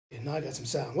Now I got some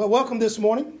sound. Well, welcome this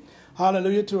morning,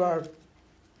 hallelujah, to our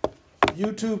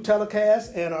YouTube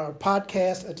telecast and our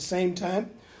podcast at the same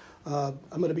time. I'm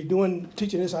going to be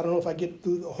teaching this. I don't know if I get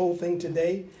through the whole thing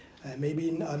today, maybe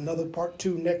another part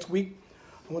 2 next week.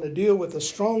 I want to deal with a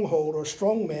stronghold or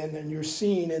strong man that you're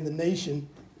seeing in the nation.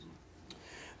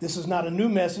 This is not a new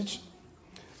message.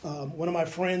 One of my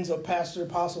friends, a pastor,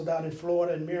 apostle down in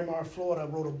Florida, in Miramar, Florida,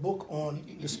 wrote a book on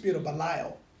the spirit of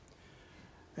Belial.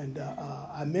 And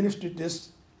I ministered this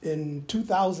in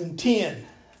 2010,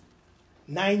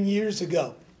 9 years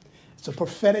ago. It's a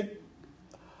prophetic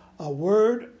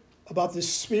word about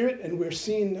this spirit, and we're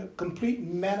seeing a complete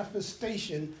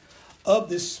manifestation of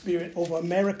this spirit over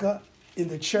America, in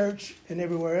the church, and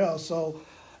everywhere else. So,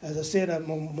 as I said, I'm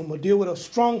going to deal with a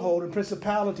stronghold and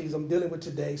principalities I'm dealing with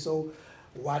today. So,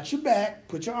 watch your back,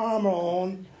 put your armor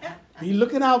on, be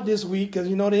looking out this week, because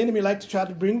you know the enemy like to try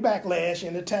to bring backlash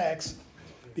and attacks.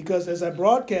 Because as I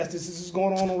broadcast this is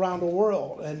going on around the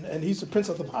world, and he's the prince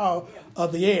of the power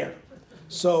of the air.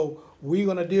 So we're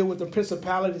going to deal with the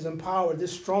principalities and power.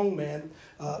 This strong man,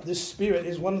 this spirit,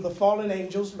 is one of the fallen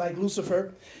angels, like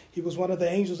Lucifer. He was one of the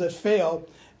angels that fell.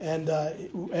 And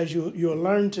as you'll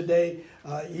learn today,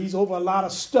 he's over a lot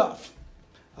of stuff.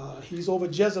 He's over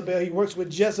Jezebel. He works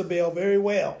with Jezebel very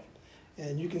well.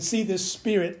 And you can see this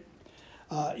spirit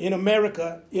in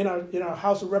America, in our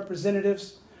House of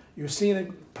Representatives. You're seeing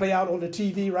it play out on the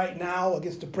TV right now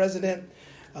against the president.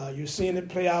 You're seeing it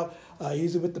play out.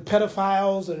 He's with the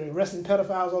pedophiles and arresting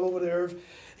pedophiles all over the earth.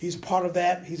 He's part of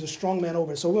that. He's a strong man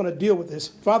over it. So we're going to deal with this.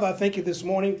 Father, I thank you this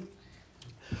morning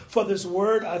for this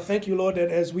word. I thank you, Lord,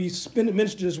 that as we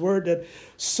minister this word, that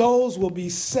souls will be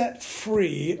set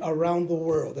free around the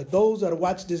world. That those that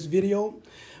watch this video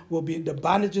will be, the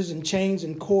bondages and chains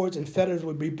and cords and fetters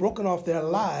will be broken off their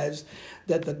lives,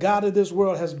 that the God of this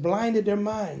world has blinded their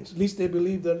minds. At least they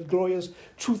believe the glorious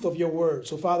truth of your word.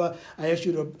 So, Father, I ask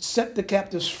you to set the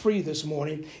captives free this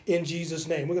morning in Jesus'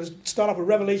 name. We're going to start off with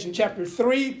Revelation chapter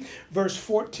 3, verse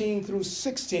 14 through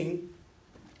 16.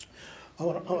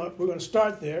 We're going to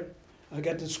start there. I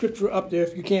got the scripture up there.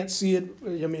 If you can't see it,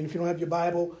 if you don't have your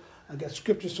Bible, I got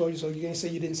scripture so you can't say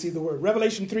you didn't see the word.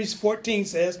 Revelation 3:14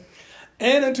 says,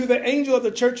 "And unto the angel of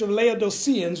the church of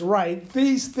Laodiceans write,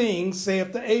 These things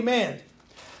saith the Amen,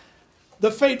 the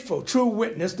faithful, true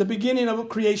witness, the beginning of a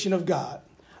creation of God.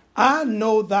 I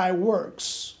know thy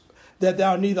works, that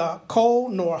thou art neither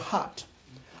cold nor hot.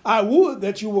 I would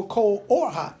that you were cold or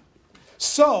hot.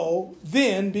 So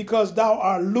then, because thou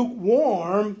art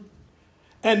lukewarm,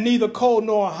 and neither cold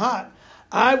nor hot,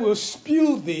 I will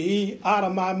spew thee out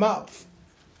of my mouth.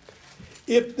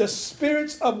 If the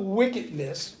spirits of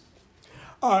wickedness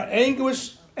are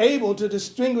able to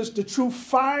distinguish the true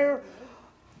fire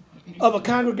of a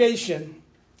congregation,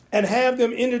 and have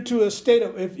them into a state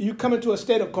of, if you come into a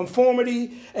state of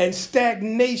conformity and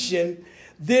stagnation,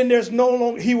 then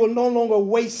he will no longer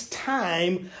waste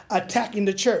time attacking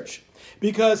the church,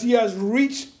 because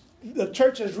the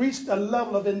church has reached a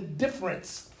level of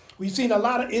indifference. We've seen a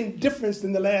lot of indifference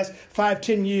in the last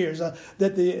 5-10 years,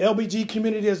 that the LBG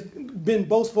community has been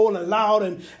boastful and loud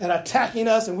and attacking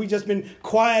us, and we've just been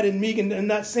quiet and meek and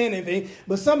not saying anything.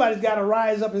 But somebody's got to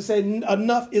rise up and say,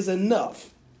 enough is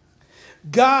enough.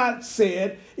 God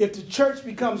said if the church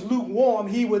becomes lukewarm,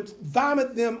 he would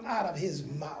vomit them out of his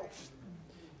mouth.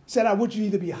 He said, I want you to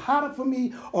either be hotter for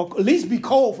me or at least be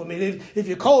cold for me. If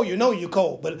you're cold, you know you're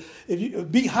cold. But if you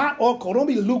be hot or cold, don't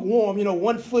be lukewarm,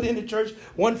 1 foot in the church,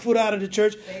 1 foot out of the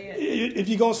church. If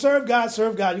you're going to serve God,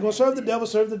 serve God. You're going to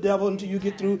serve the devil until you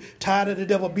get through, tired of the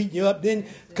devil beating you up. Then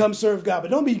come serve God.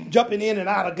 But don't be jumping in and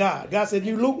out of God. God said,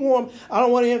 you lukewarm, I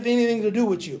don't want to have anything to do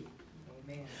with you.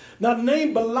 Amen. Now, the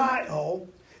name Belial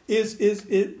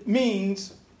it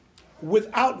means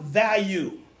without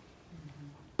value,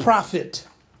 profit.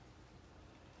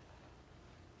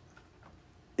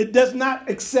 It does not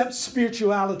accept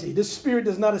spirituality. This spirit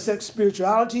does not accept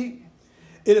spirituality.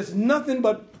 It is nothing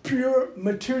but pure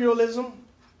materialism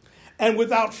and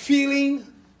without feeling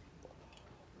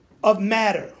of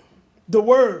matter. The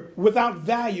word without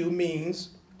value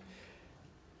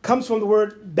comes from the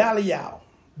word Belial.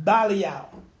 Belial.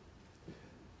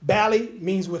 Bali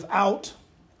means without.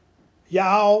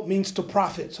 Yao means to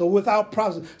profit. So without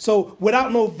profit. So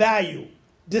without no value.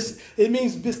 It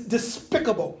means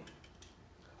despicable.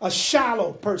 A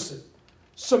shallow person.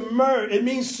 Submerge. It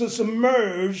means to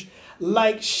submerge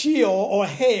like Sheol or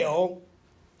hell.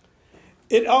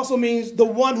 It also means the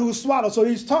one who swallows. So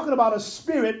he's talking about a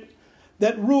spirit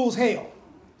that rules hell.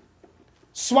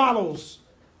 Swallows.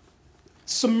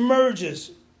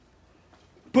 Submerges.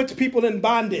 Puts people in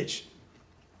bondage.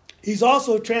 He's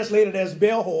also translated as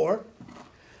Baal-hor,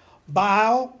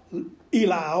 Baal,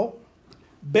 Eliel,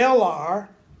 Belar,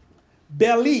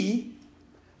 Beli,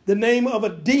 the name of a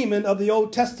demon of the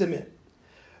Old Testament.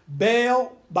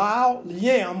 Baal,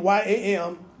 Yam,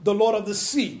 Y-A-M, the Lord of the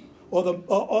sea, or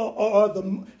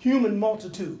the human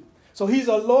multitude. So he's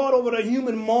a Lord over the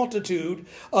human multitude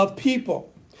of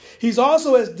people. He's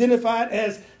also identified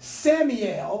as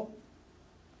Samael,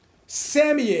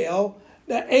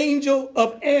 the angel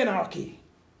of anarchy.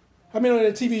 I mean, on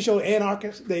the TV show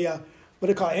Anarchist, what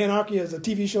they call Anarchy is a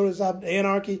TV show that's out,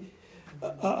 Anarchy.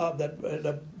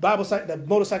 The Bible site, the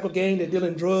motorcycle gang, they're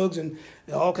dealing drugs and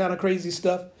all kind of crazy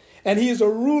stuff. And he is a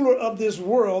ruler of this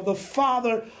world, the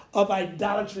father of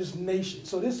idolatrous nations.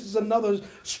 So this is another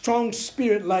strong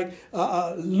spirit like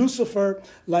Lucifer,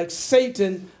 like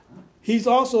Satan. He's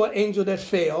also an angel that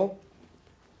fell.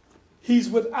 He's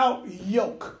without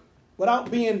yoke,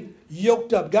 without being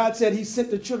yoked up. God said he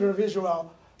sent the children of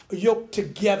Israel yoked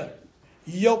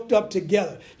up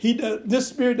together. This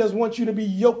spirit doesn't want you to be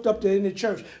yoked up to any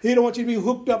church. He don't want you to be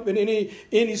hooked up in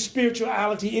any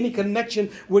spirituality, any connection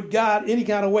with God, any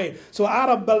kind of way. So out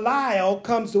of Belial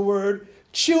comes the word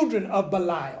children of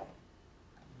Belial.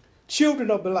 Children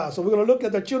of Belial. So we're going to look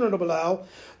at the children of Belial,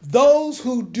 those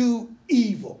who do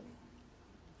evil.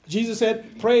 Jesus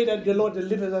said, pray that the Lord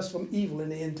delivers us from evil in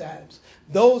the end times.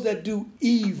 Those that do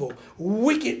evil,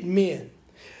 wicked men.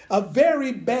 A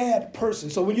very bad person.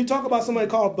 So when you talk about somebody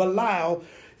called Belial,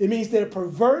 it means they're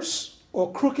perverse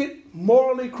or crooked,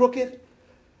 morally crooked,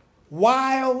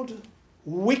 wild,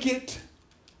 wicked,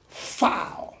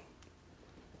 foul.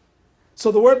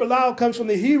 So the word Belial comes from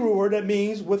the Hebrew word that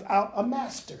means without a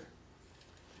master.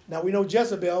 Now we know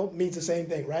Jezebel means the same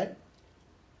thing, right?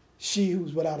 She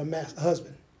who's without a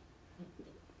husband.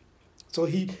 So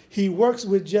he works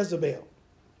with Jezebel.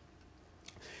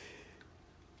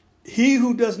 He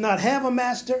who does not have a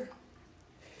master,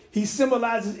 he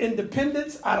symbolizes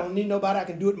independence. I don't need nobody. I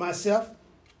can do it myself.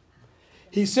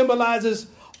 He symbolizes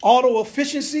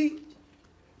auto-efficiency,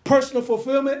 personal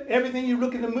fulfillment. Everything you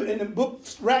look in the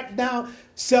books rack down,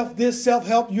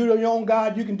 self-help. You're your own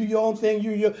God. You can do your own thing.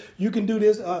 You can do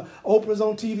this. Oprah's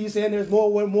on TV saying there's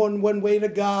more one way to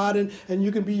God, and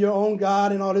you can be your own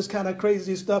God and all this kind of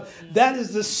crazy stuff. That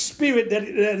is the spirit that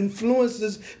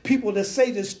influences people that say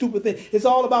this stupid thing. It's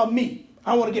all about me.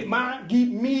 I want to get mine,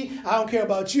 keep me. I don't care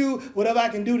about you. Whatever I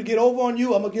can do to get over on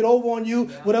you, I'm going to get over on you.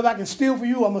 Yeah. Whatever I can steal from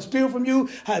you, I'm going to steal from you.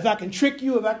 If I can trick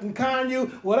you, if I can con you,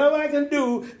 whatever I can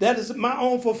do, that is my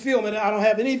own fulfillment. I don't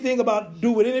have anything about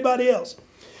do with anybody else.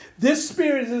 This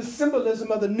spirit is a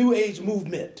symbolism of the New Age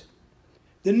movement.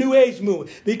 The New Age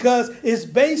movement. Because it's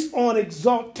based on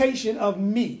exaltation of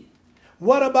me.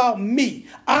 What about me?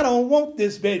 I don't want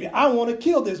this baby. I want to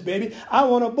kill this baby. I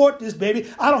want to abort this baby.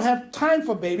 I don't have time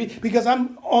for baby because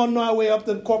I'm on my way up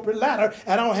the corporate ladder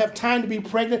and I don't have time to be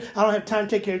pregnant. I don't have time to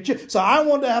take care of children. So I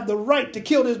want to have the right to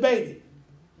kill this baby.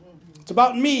 It's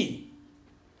about me.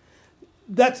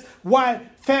 That's why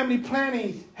family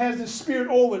planning has the spirit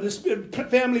over.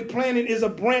 Family planning is a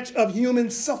branch of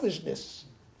human selfishness.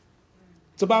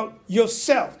 It's about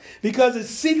yourself because it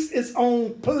seeks its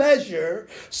own pleasure.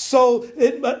 So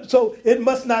it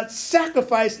must not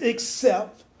sacrifice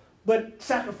itself, but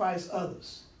sacrifice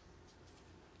others.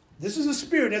 This is a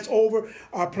spirit that's over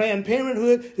our Planned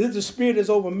Parenthood. This is a spirit that's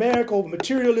over America, over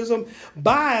materialism.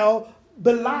 Belial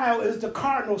is the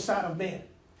cardinal side of man.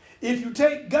 If you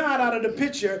take God out of the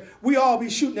picture, we all be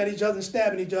shooting at each other and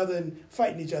stabbing each other and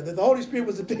fighting each other. The Holy Spirit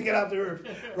was to take it out the earth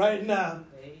right now.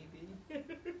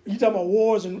 You talking about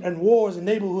wars and wars and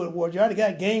neighborhood wars. You already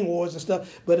got gang wars and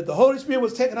stuff. But if the Holy Spirit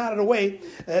was taken out of the way,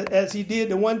 as he did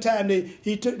the one time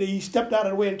he stepped out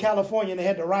of the way in California and they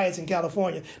had the riots in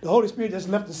California, the Holy Spirit just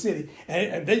left the city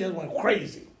and they just went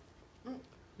crazy.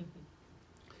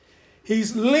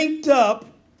 He's linked up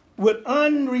with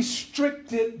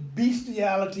unrestricted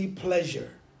bestiality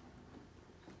pleasure.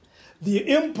 The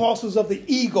impulses of the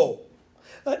ego.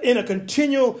 In a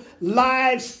continual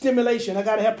live stimulation. I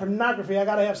got to have pornography. I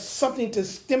got to have something to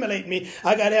stimulate me.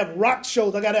 I got to have rock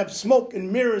shows. I got to have smoke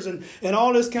and mirrors and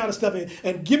all this kind of stuff.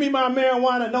 And give me my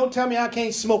marijuana. Don't tell me I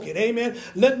can't smoke it. Amen.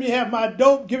 Let me have my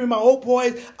dope. Give me my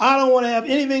opioids. I don't want to have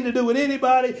anything to do with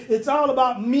anybody. It's all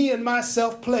about me and my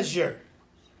self-pleasure.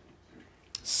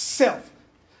 Self.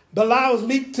 Belial is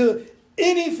linked to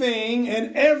anything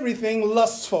and everything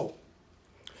lustful.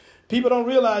 People don't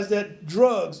realize that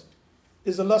drugs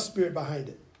is a lust spirit behind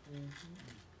it.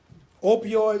 Mm-hmm.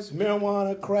 Opioids,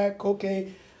 marijuana, crack,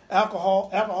 cocaine, alcohol.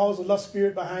 Alcohol is a lust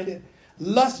spirit behind it.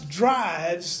 Lust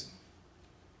drives,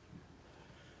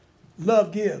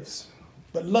 love gives.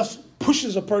 But lust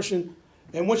pushes a person,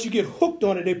 and once you get hooked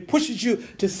on it, it pushes you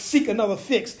to seek another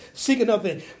fix, seek another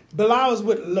thing. Belial is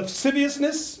with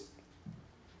lasciviousness,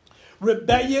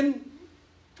 rebellion,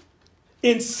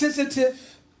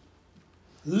 insensitive,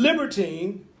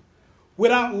 libertine,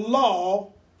 without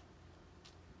law,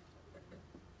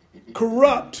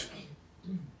 corrupt,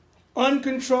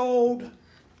 uncontrolled,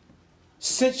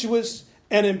 sensuous,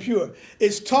 and impure.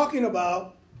 It's talking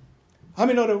about, how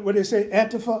many know what they say,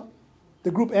 Antifa?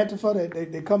 The group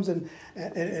Antifa, that comes in,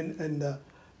 and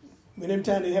every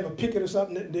time they have a picket or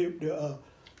something,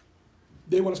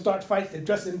 they want to start fights. They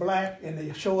dress in black and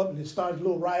they show up and they start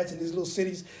little riots in these little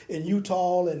cities in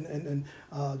Utah, and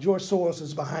George Soros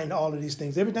is behind all of these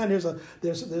things. Every time there's a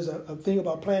thing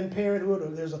about Planned Parenthood, or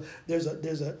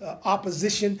there's a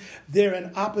opposition, they're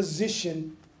an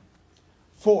opposition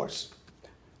force.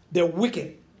 They're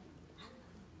wicked.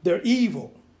 They're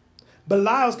evil.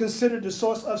 Belial is considered the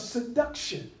source of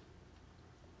seduction,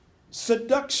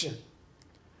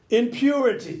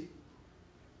 impurity,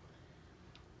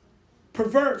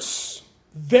 perverse,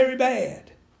 very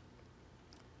bad.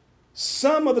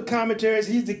 Some of the commentaries,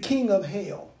 he's the king of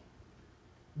hell.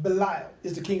 Belial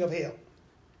is the king of hell.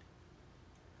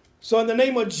 So in the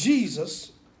name of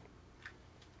Jesus,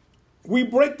 we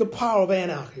break the power of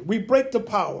anarchy. We break the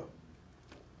power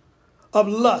of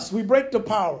lust. We break the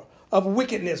power of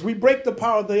wickedness. We break the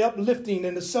power of the uplifting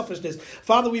and the selfishness.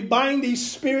 Father, we bind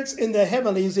these spirits in the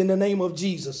heavenlies in the name of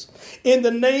Jesus. In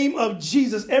the name of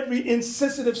Jesus, every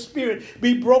insensitive spirit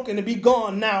be broken and be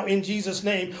gone now in Jesus'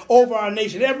 name over our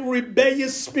nation. Every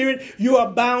rebellious spirit, you are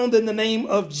bound in the name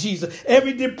of Jesus.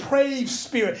 Every depraved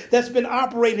spirit that's been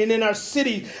operating in our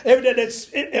city, every that's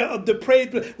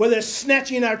depraved, where they're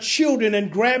snatching our children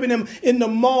and grabbing them in the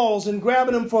malls and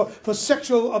grabbing them for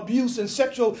sexual abuse and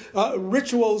sexual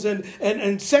rituals and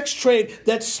sex trade,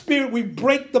 that spirit, we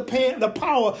break the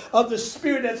power of the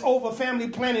spirit that's over family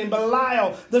planning.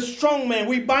 Belial, the strong man,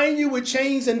 we bind you with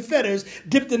chains and fetters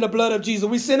dipped in the blood of Jesus.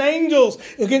 We send angels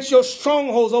against your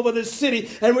strongholds over this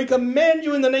city, and we command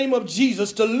you in the name of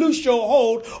Jesus to loose your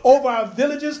hold over our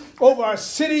villages, over our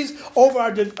cities, over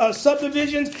our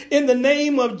subdivisions. In the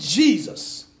name of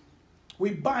Jesus,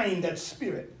 we bind that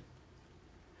spirit.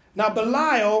 Now,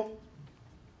 Belial,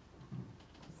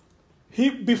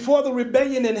 before the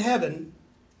rebellion in heaven,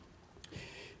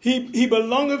 he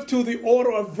belongeth to the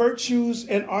order of virtues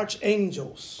and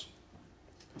archangels.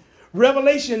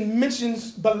 Revelation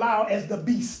mentions Belial as the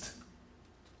beast.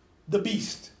 The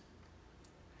beast.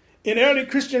 In early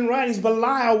Christian writings,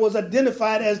 Belial was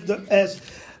identified as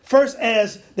first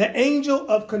as the angel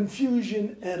of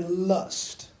confusion and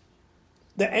lust.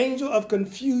 The angel of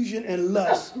confusion and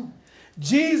lust.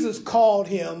 Jesus called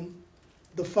him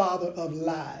the father of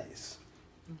lies.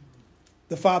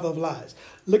 The father of lies.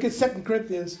 Look at 2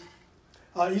 Corinthians.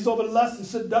 He's over lust and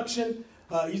seduction.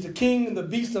 He's the king and the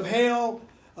beast of hell.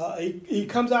 He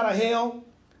comes out of hell.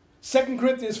 2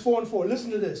 Corinthians 4:4.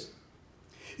 Listen to this.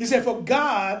 He said, for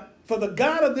the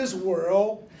God of this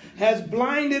world has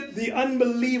blinded the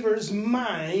unbeliever's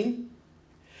mind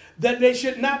that they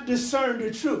should not discern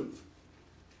the truth,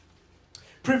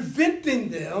 preventing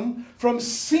them from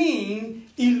seeing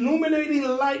illuminating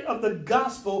light of the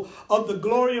gospel of the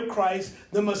glory of Christ,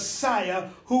 the Messiah,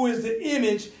 who is the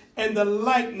image and the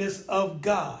likeness of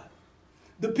God.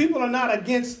 The people are not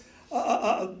against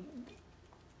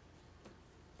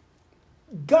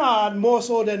God more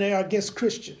so than they are against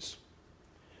Christians.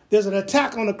 There's an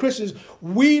attack on the Christians.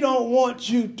 We don't want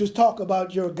you to talk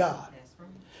about your God.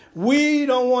 We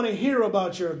don't want to hear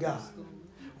about your God.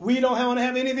 We don't want to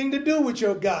have anything to do with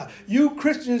your God. You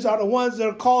Christians are the ones that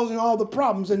are causing all the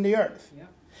problems in the earth. Yeah.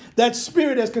 That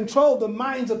spirit has controlled the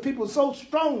minds of people so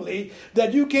strongly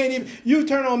that you can't even, you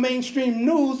turn on mainstream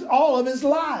news, all of it's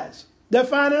lies. They're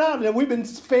finding out that we've been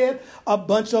fed a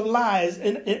bunch of lies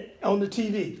on the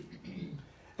TV.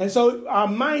 And so our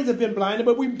minds have been blinded,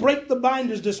 but we break the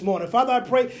binders this morning. Father, I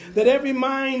pray that every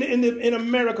mind in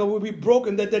America will be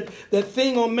broken, that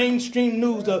thing on mainstream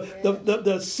news, the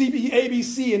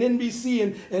ABC and NBC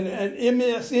and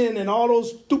MSN and all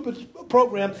those stupid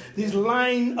programs, these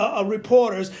lying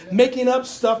reporters making up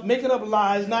stuff, making up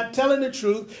lies, not telling the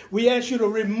truth. We ask you to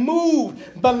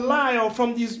remove Belial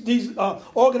from these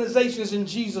organizations in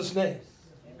Jesus' name.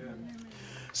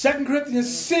 2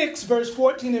 Corinthians 6, verse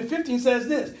 14 and 15 says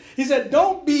this. He said,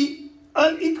 don't be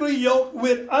unequally yoked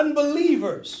with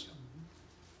unbelievers.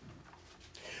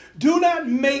 Do not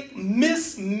make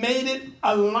mismated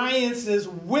alliances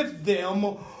with them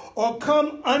or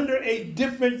come under a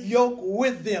different yoke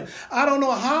with them. I don't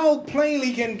know how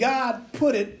plainly can God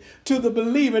put it to the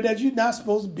believer that you're not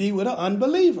supposed to be with an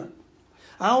unbeliever.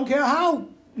 I don't care how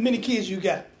many kids you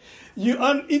got. You're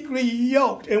unequally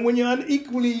yoked. And when you're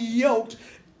unequally yoked,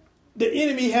 the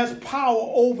enemy has power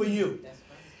over you.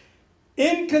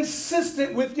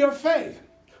 Inconsistent with your faith.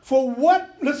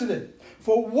 Listen to this,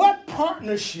 for what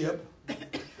partnership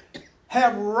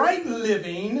have right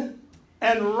living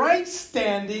and right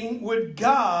standing with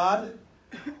God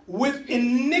with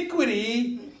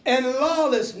iniquity and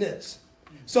lawlessness?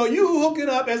 So you hook it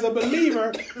up as a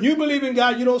believer. You believe in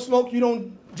God. You don't smoke. You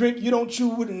don't drink. You don't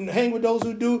chew and hang with those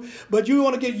who do. But you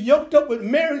want to get yoked up with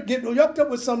marriage, get yoked up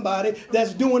with somebody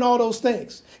that's doing all those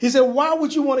things. He said, why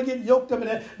would you want to get yoked up in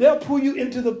that? They'll pull you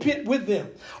into the pit with them.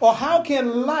 Or how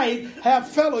can light have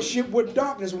fellowship with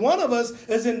darkness? One of us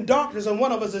is in darkness and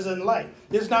one of us is in light.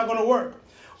 It's not going to work.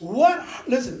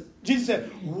 Listen, Jesus said,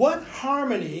 what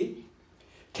harmony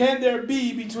can there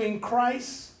be between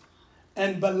Christ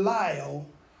and Belial,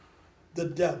 the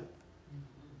devil?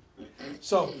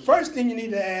 So first thing you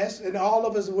need to ask, and all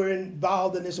of us were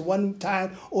involved in this one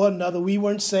time or another. We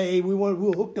weren't saved. We were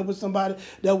hooked up with somebody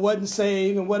that wasn't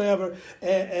saved and whatever.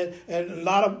 And a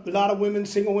lot of women,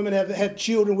 single women, have had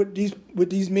children with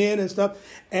these men and stuff.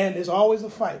 And there's always a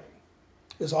fight.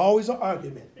 There's always an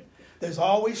argument. There's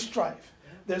always strife.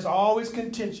 There's always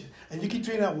contention. And you keep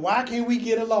thinking, why can't we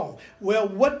get along? Well,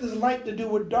 what does light to do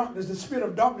with darkness? The spirit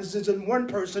of darkness is in one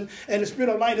person, and the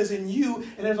spirit of light is in you,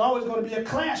 and there's always going to be a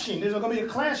clashing. There's going to be a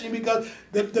clashing because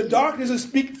the darkness is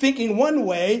thinking one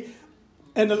way,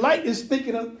 and the light is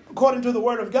thinking according to the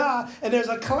word of God, and there's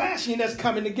a clashing that's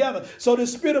coming together. So the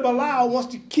spirit of Belial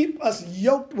wants to keep us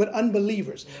yoked with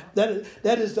unbelievers. That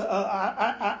is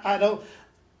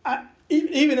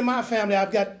even in my family,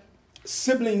 I've got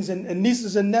siblings and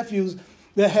nieces and nephews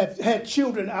that have had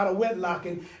children out of wedlock,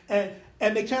 and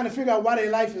they're trying to figure out why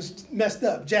their life is messed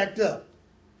up, jacked up.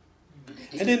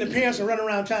 And then the parents are running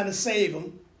around trying to save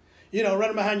them,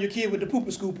 running behind your kid with the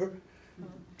pooper scooper,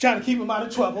 trying to keep them out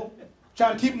of trouble,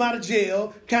 trying to keep them out of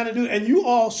jail, and you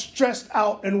all stressed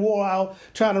out and wore out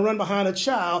trying to run behind a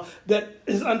child that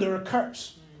is under a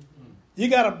curse. You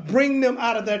got to bring them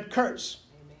out of that curse.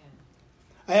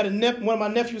 I had one of my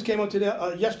nephews came up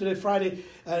to yesterday, Friday.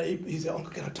 He said,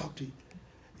 "Uncle, can I talk to you?"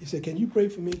 He said, "Can you pray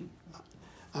for me?"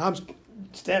 I'm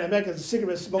standing back as a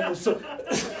cigarette smoker,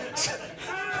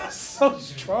 so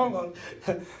strong.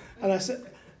 And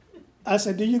I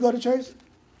said, "Do you go to church?"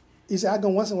 He said, "I go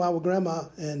once in a while with Grandma."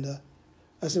 And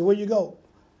I said, "Where you go?"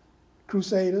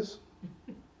 "Crusaders."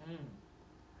 And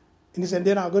he said,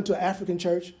 "Then I'll go to an African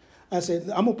church." I said,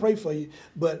 "I'm going to pray for you,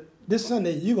 but this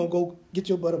Sunday you're going to go get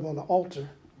your butt up on the altar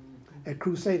at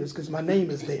Crusaders because my name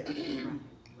is there.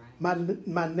 My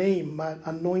name, my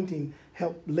anointing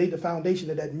helped lay the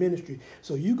foundation of that ministry.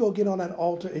 So you go get on that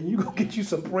altar and you go get you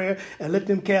some prayer and let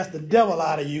them cast the devil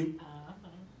out of you.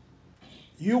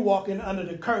 You're walking under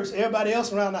the curse. Everybody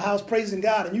else around the house praising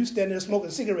God and you standing there smoking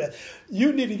cigarettes.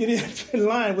 You need to get in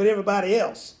line with everybody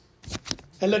else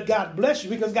and let God bless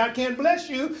you because God can't bless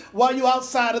you while you're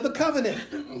outside of the covenant.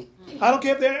 I don't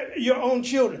care if they're your own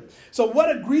children. So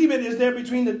what agreement is there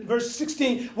between verse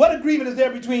 16, what agreement is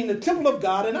there between the temple of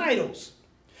God and idols?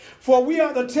 For we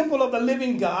are the temple of the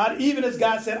living God, even as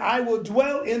God said, I will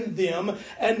dwell in them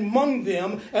and among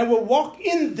them and will walk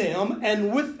in them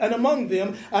and with and among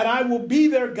them, and I will be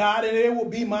their God and they will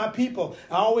be my people.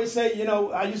 I always say,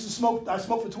 I used to smoke. I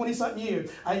smoked for 20-something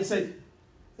years. I used to say,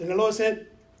 and the Lord said,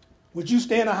 would you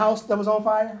stay in a house that was on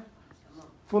fire?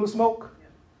 Full of smoke?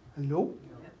 Nope.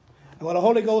 Well, the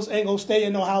Holy Ghost ain't going to stay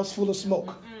in no house full of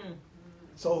smoke.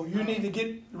 So you need to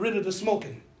get rid of the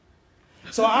smoking.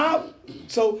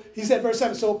 So he said, verse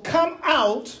 7, so come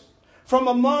out from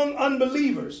among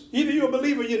unbelievers. Either you're a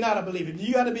believer or you're not a believer.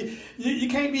 You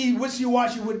can't be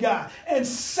wishy-washy with God. And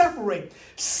sever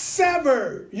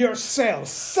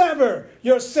yourselves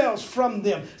from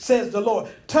them, says the Lord.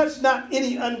 Touch not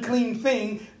any unclean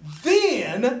thing,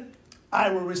 then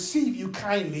I will receive you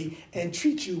kindly and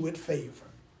treat you with favor.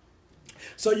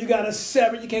 So you got to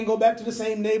sever. You can't go back to the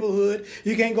same neighborhood.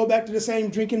 You can't go back to the same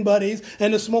drinking buddies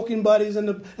and the smoking buddies and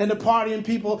the partying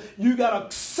people. You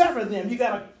got to sever them. You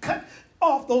got to cut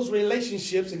off those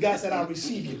relationships. And God said, I'll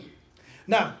receive you.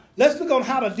 Now, let's look on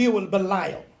how to deal with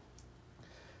Belial.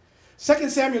 2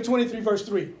 Samuel 23, verse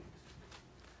 3.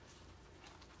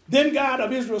 Then God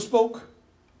of Israel spoke.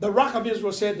 The rock of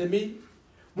Israel said to me,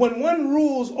 when one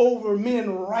rules over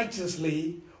men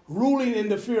righteously, ruling in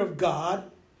the fear of God,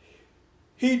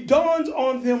 he dawns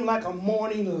on them like a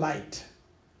morning light.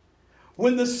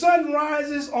 When the sun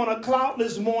rises on a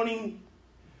cloudless morning,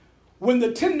 when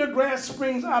the tender grass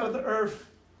springs out of the earth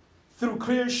through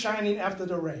clear shining after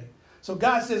the rain. So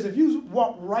God says, if you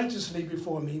walk righteously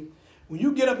before me, when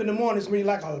you get up in the morning, it's going to be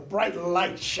like a bright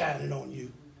light shining on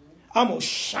you. I'm going to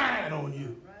shine on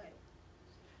you.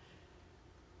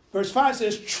 Verse 5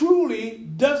 says, truly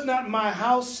does not my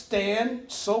house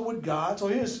stand so with God. So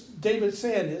here's David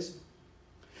saying this.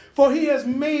 For he has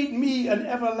made me an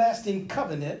everlasting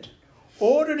covenant,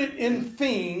 ordered it in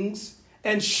things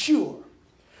and sure.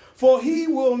 For he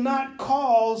will not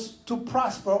cause to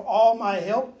prosper all my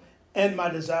help and my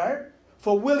desire.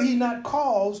 For will he not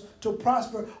cause to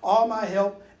prosper all my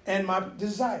help and my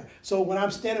desire? So when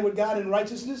I'm standing with God in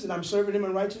righteousness and I'm serving him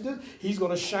in righteousness, he's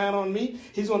going to shine on me.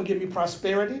 He's going to give me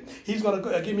prosperity. He's going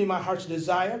to give me my heart's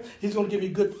desire. He's going to give me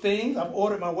good things. I've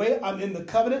ordered my way. I'm in the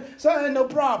covenant. So I had no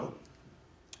problem.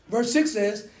 Verse 6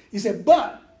 says, he said,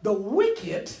 but the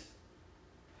wicked,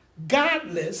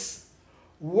 godless,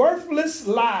 worthless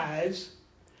lives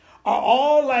are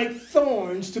all like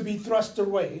thorns to be thrust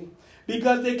away,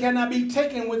 because they cannot be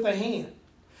taken with a hand.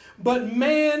 But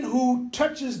man who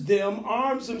touches them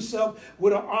arms himself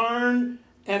with an iron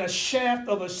and a shaft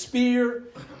of a spear,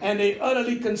 and they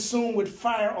utterly consumed with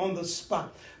fire on the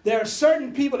spot. There are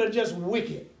certain people that are just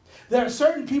wicked. There are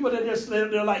certain people that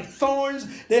they're like thorns.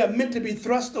 They are meant to be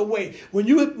thrust away. When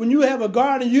you have a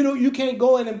garden, you can't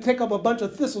go in and pick up a bunch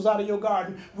of thistles out of your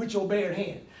garden with your bare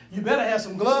hand. You better have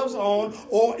some gloves on,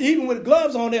 or even with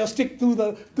gloves on, they'll stick through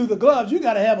the gloves. You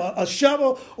got to have a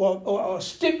shovel or a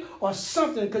stick or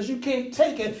something, because you can't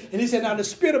take it. And he said, now the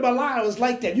spirit of Belial is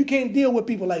like that. You can't deal with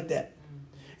people like that.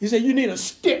 He said, you need a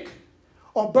stick,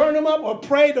 or burn them up, or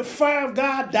pray the fire of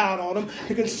God down on them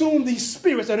to consume these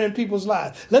spirits that are in people's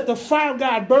lives. Let the fire of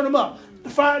God burn them up. The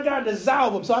fire of God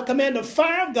dissolve them. So I command the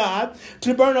fire of God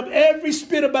to burn up every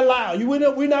spirit of Belial.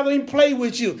 We're not going to play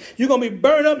with you. You're going to be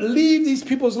burned up. Leave these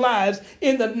people's lives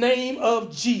in the name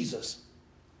of Jesus.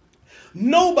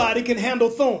 Nobody can handle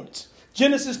thorns.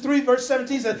 Genesis 3 verse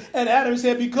 17 says, and Adam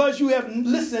said, because you have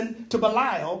listened to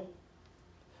Belial,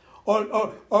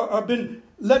 or been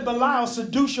let Belial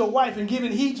seduce your wife, and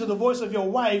given heed to the voice of your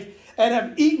wife, and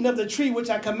have eaten of the tree which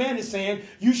I commanded, saying,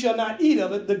 you shall not eat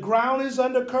of it. The ground is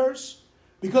under curse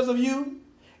because of you.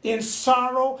 In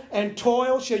sorrow and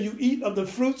toil shall you eat of the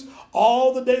fruits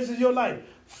all the days of your life.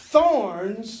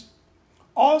 Thorns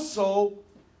also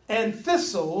and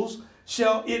thistles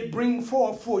shall it bring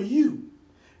forth for you.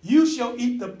 You shall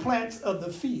eat the plants of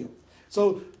the field.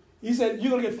 So he said,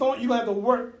 you're going to get thorns. You're going to have to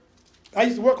work. I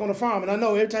used to work on a farm, and I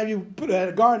know every time you put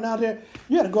a garden out there,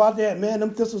 you got to go out there, and man,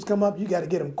 them thistles come up. You got to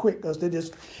get them quick, because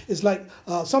it's like,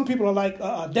 some people are like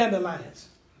dandelions.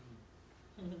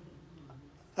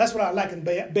 That's what I like in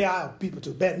Baal people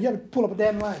too. You ever pull up a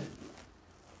dandelion,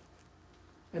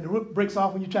 and the root breaks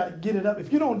off when you try to get it up?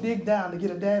 If you don't dig down to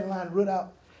get a dandelion root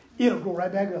out, it'll grow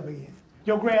right back up again.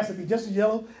 Your grass will be just as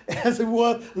yellow as it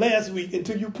was last week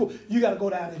until you got to go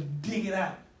down and dig it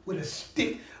out with a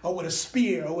stick or with a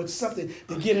spear or with something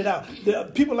to get it out.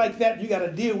 The people like that, you got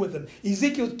to deal with them.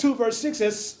 Ezekiel 2 verse 6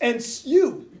 says, and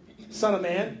you, son of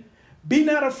man, be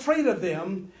not afraid of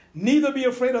them, neither be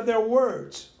afraid of their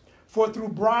words. For through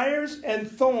briars and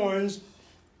thorns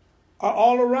are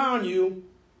all around you,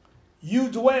 you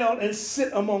dwell and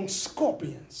sit among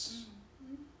scorpions.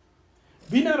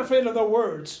 Be not afraid of their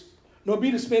words, nor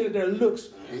be dismayed at their looks,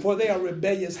 for they are a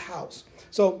rebellious house.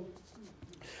 So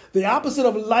the opposite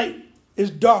of light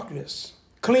is darkness.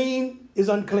 Clean is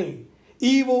unclean.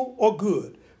 Evil or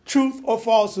good. Truth or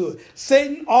falsehood.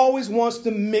 Satan always wants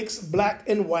to mix black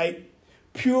and white,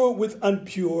 pure with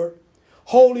impure,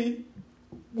 holy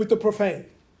with the profane.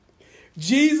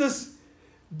 Jesus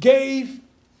gave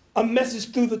a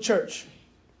message through the church,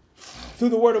 through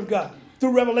the word of God,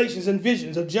 through revelations and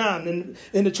visions of John and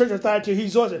in the church of Thyatira.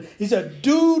 He said,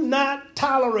 do not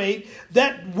tolerate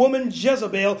that woman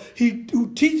Jezebel,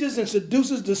 who teaches and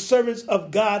seduces the servants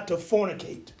of God to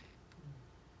fornicate.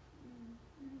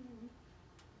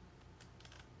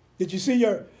 Did you see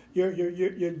your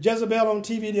Jezebel on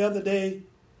TV the other day,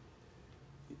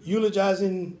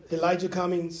 eulogizing Elijah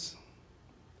Cummings?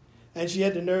 And she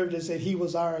had the nerve to say he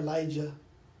was our Elijah.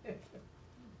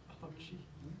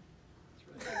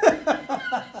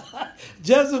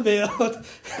 Jezebel.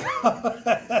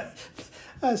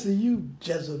 I said, you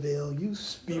Jezebel, you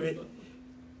spirit,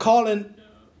 calling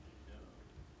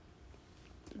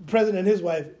the president and his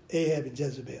wife Ahab and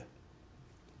Jezebel.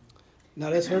 Now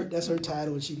that's her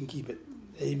title, and she can keep it.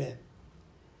 Amen.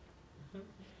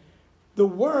 The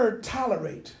word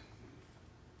tolerate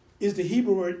is the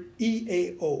Hebrew word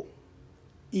eao.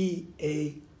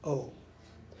 E-A-O.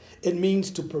 It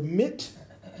means to permit,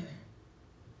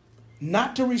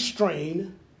 not to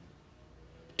restrain,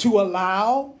 to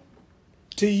allow,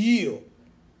 to yield.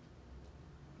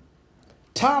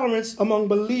 Tolerance among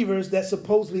believers that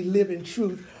supposedly live in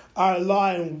truth are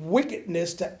allowing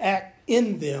wickedness to act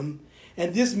in them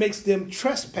and this makes them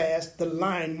trespass the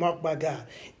line marked by God.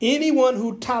 Anyone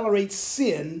who tolerates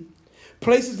sin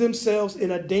places themselves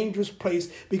in a dangerous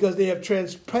place because they have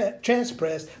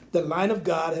transgressed the line of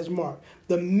God has marked.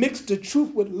 The mix the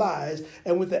truth with lies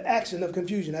and with the action of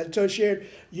confusion. I shared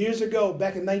years ago,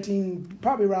 back in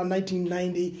probably around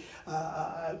 1990,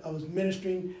 I was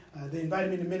ministering. They invited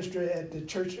me to minister at the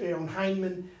church on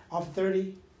Heinemann off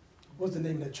 30. What's the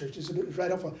name of that church? It's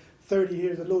right off of 30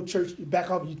 here. It's a little church. You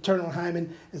back off, you turn on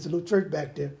Hyman. It's a little church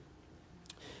back there.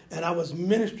 And I was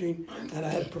ministering, and I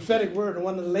had a prophetic word, and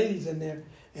one of the ladies in there,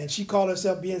 and she called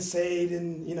herself being saved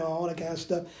and, you know, all that kind of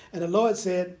stuff. And the Lord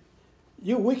said,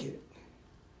 you're wicked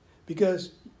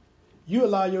because you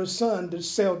allow your son to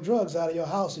sell drugs out of your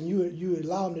house, and you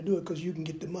allow him to do it because you can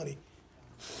get the money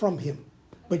from him.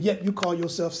 But yet you call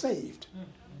yourself saved.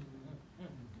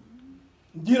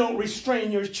 You don't restrain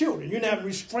your children. You never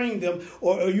restrain them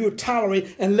or you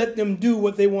tolerate and let them do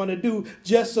what they want to do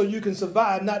just so you can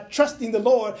survive, not trusting the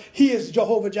Lord. He is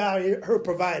Jehovah Jireh, her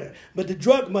provider. But the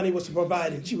drug money was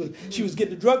provided. She was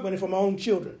getting the drug money from her own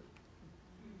children.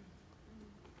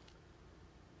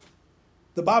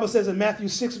 The Bible says in Matthew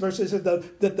 6, verse 8, says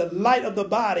that the light of the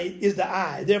body is the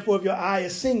eye. Therefore, if your eye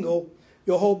is single,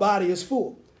 your whole body is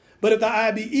full. But if the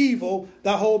eye be evil,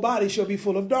 thy whole body shall be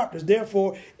full of darkness.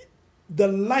 Therefore, the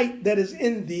light that is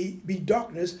in thee be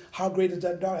darkness. How great is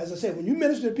that darkness? As I said, when you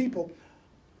minister to people,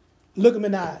 look them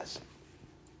in the eyes.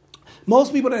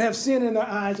 Most people that have sin in their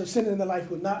eyes or sin in their life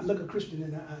will not look a Christian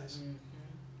in their eyes.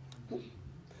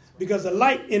 Because the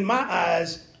light in my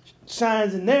eyes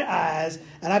shines in their eyes,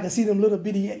 and I can see them little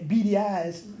beady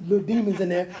eyes, little demons in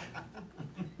there.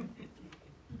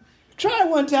 Try it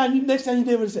one time. Next time you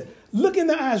do it, say, look in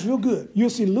the eyes real good. You'll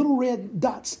see little red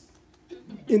dots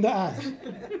in the eyes.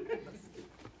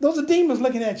 Those are demons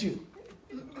looking at you.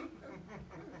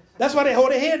 That's why they hold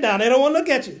their head down. They don't want to look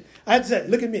at you. I had to say,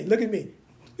 look at me, look at me.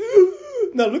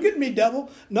 No, look at me,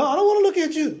 devil. No, I don't want to look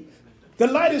at you. The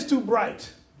light is too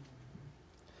bright.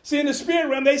 See, in the spirit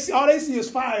realm, all they see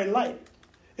is fire and light.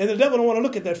 And the devil don't want to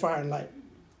look at that fire and light.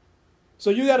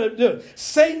 So you got to do it.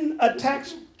 Satan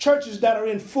attacks churches that are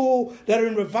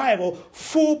in revival,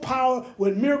 full power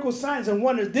with miracle signs and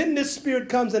wonders. Then this spirit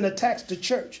comes and attacks the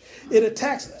church. It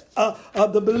attacks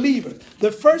the believer.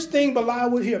 The first thing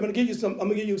Belial will hear, I'm going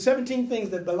to give you 17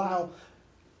 things that Belial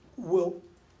will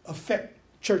affect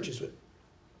churches with.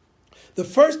 The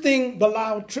first thing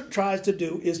Belial tries to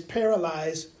do is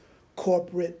paralyze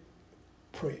corporate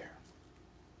prayer.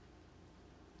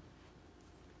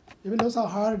 You ever notice how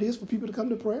hard it is for people to come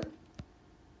to prayer?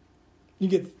 You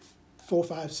get 4,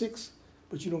 5, 6,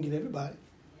 but you don't get everybody.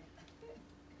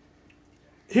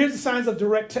 Here's the signs of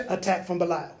direct attack from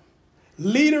Belial.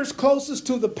 Leaders closest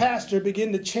to the pastor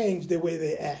begin to change the way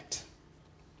they act.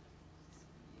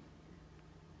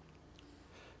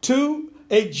 2,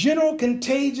 a general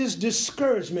contagious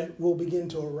discouragement will begin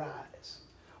to arise.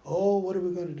 Oh, what are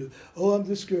we going to do? Oh, I'm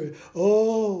discouraged.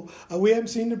 Oh, we haven't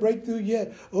seen the breakthrough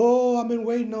yet. Oh, I've been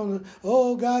waiting on it.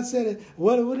 Oh, God said it.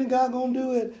 When is God going to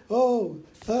do it? Oh,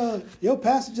 your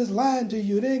pastor just lying to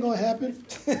you. It ain't going to happen.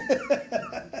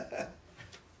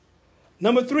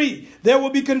 Number 3, there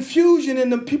will be confusion in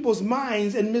the people's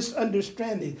minds and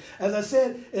misunderstanding. As I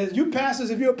said, as you pastors,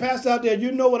 if you're a pastor out there,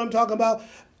 you know what I'm talking about.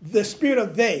 The spirit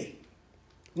of they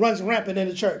runs rampant in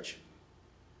the church.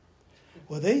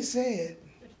 Well, they said...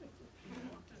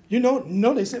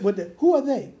 No, they said, who are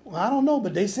they? Well, I don't know,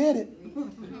 but they said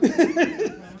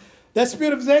it. That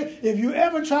spirit of they, if you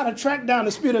ever try to track down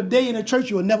the spirit of they in the church,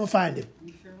 you will never find it.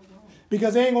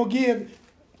 Because they ain't going to give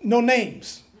no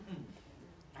names.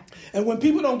 And when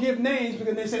people don't give names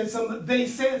because they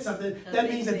said something, that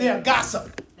means that they're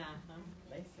gossip.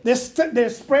 They're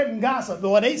spreading gossip.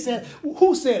 Or they said,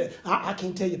 who said it? I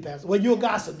can't tell you, Pastor. Well, you're a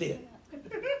gossip then.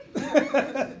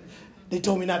 They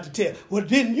told me not to tell. Well,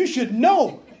 then you should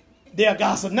know. They're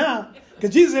gossip now.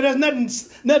 Because Jesus said there's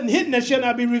nothing hidden that shall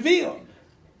not be revealed.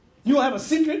 You don't have a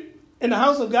secret in the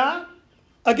house of God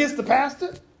against the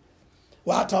pastor?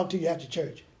 Well, I'll talk to you after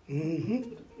church.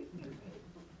 Mm-hmm.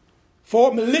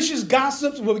 4, malicious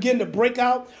gossips will begin to break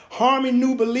out, harming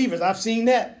new believers. I've seen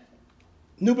that.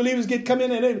 New believers come in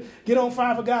and they get on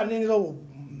fire for God, and then this old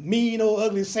mean, old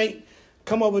ugly saint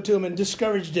come over to them and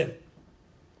discourage them.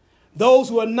 Those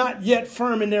who are not yet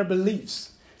firm in their beliefs.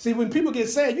 See, when people get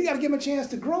saved, you got to give them a chance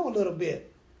to grow a little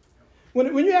bit.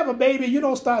 When you have a baby, you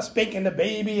don't start spanking the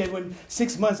baby, and when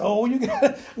 6 months old, you got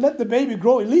to let the baby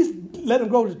grow. At least let them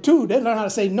grow to 2. They learn how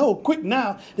to say no quick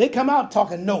now. They come out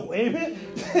talking no. Amen?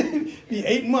 Be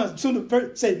 8 months. Soon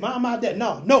first say, Mom, my dad.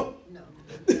 No.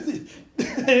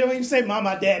 They don't even say, Mom,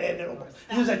 my dad.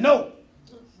 You say, no.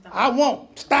 I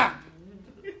won't. Stop.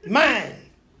 Mine.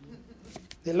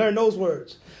 They learn those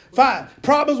words. 5,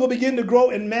 problems will begin to grow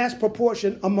in mass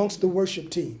proportion amongst the worship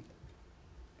team.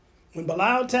 When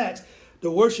Belial attacks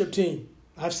the worship team,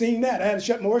 I've seen that. I had to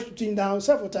shut my worship team down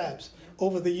several times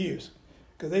over the years.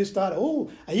 Because they started, oh,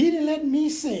 he didn't let me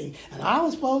sing. And I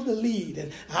was supposed to lead.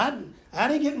 And I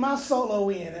didn't get my solo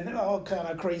in. And all kind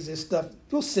of crazy stuff.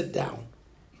 Go sit down.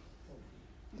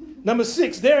 Number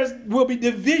 6, there will be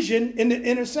division in the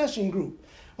intercession group.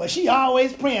 Well, she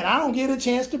always praying. I don't get a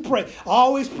chance to pray.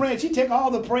 Always praying. She take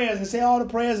all the prayers and say all the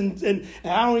prayers, and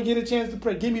I don't get a chance to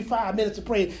pray. Give me 5 minutes to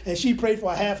pray, and she prayed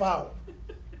for a half hour.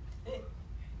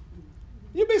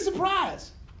 You'd be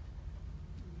surprised.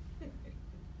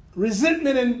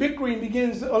 Resentment and bickering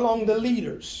begins along the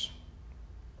leaders.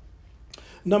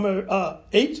 Number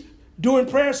 8, during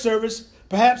prayer service,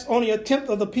 perhaps only a tenth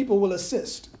of the people will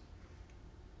assist.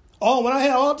 Oh, when I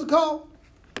had altar call,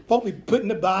 folk be putting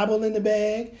the Bible in the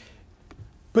bag,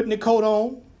 putting the coat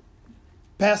on.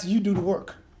 Pastor, you do the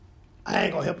work. I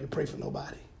ain't going to help you pray for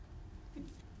nobody.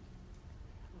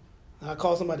 I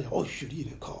call somebody, oh, shoot, he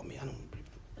didn't call me. I don't pray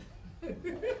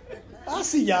for I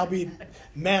see y'all be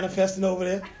manifesting over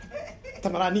there.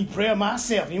 Talking about I need prayer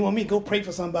myself. You want me to go pray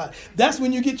for somebody. That's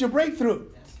when you get your breakthrough.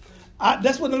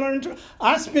 That's what I learned.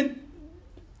 I spent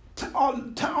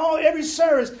every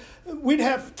service, we'd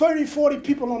have 30, 40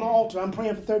 people on the altar. I'm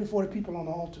praying for 30, 40 people on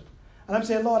the altar. And I'm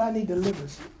saying, Lord, I need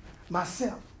deliverance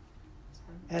myself.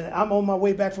 And I'm on my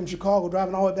way back from Chicago,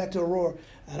 driving all the way back to Aurora.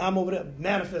 And I'm over there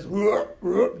manifesting,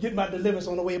 getting my deliverance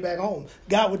on the way back home.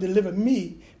 God would deliver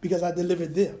me because I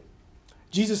delivered them.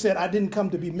 Jesus said, I didn't come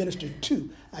to be ministered to.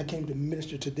 I came to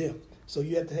minister to them. So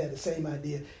you have to have the same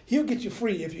idea. He'll get you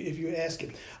free if you ask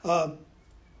him.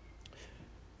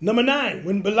 Number 9,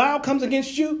 when Belial comes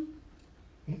against you,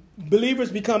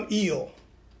 believers become ill.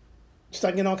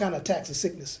 Start getting all kinds of attacks of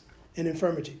sickness and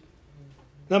infirmity.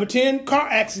 Number 10, car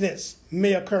accidents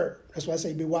may occur. That's why I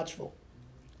say be watchful.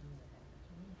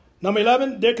 Number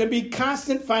 11, there can be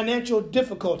constant financial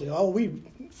difficulty. Oh, we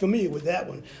familiar with that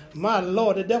one. My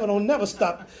Lord, the devil don't never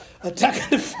stop attacking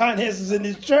the finances in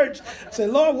this church. Say,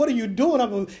 Lord, what are you doing? I'm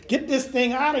going to get this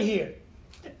thing out of here.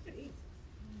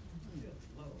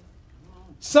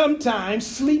 Sometimes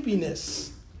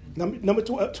sleepiness. Number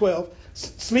 12,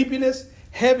 sleepiness,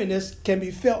 heaviness can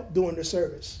be felt during the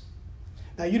service.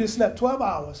 Now, you just slept 12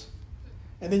 hours,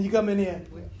 and then you come in here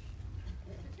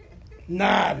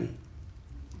nodding.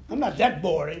 I'm not that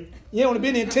boring. You only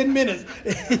been in 10 minutes.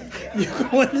 You're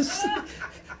going to sleep.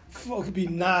 Folks be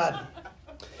nodding.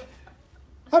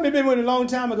 How many been a long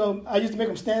time ago, I used to make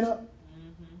them stand up?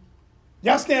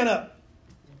 Y'all stand up.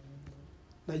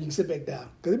 Now you can sit back down.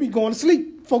 Because they be going to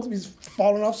sleep. Folks be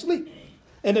falling off sleep.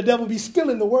 And the devil be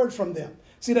stealing the word from them.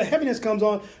 See, the heaviness comes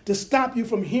on to stop you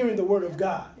from hearing the word of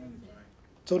God.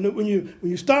 So when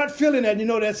you start feeling that, you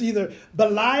know that's either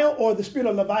Belial or the spirit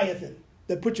of Leviathan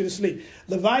that put you to sleep.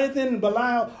 Leviathan and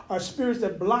Belial are spirits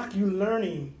that block you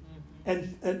learning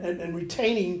and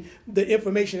retaining the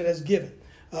information that is given.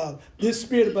 This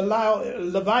spirit of Belial,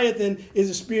 Leviathan, is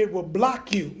a spirit that will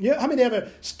block you. How many ever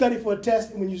study for a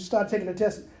test, and when you start taking a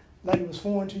test, like it was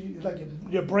foreign to you, like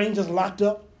your brain just locked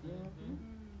up?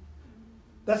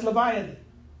 That's Leviathan.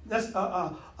 That's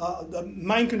the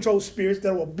mind control spirits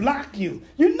that will block you.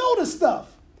 You know the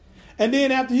stuff. And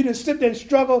then after you just sit there and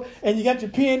struggle, and you got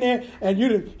your pen there, and you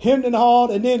done hemmed and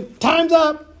hawed, and then time's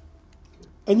up,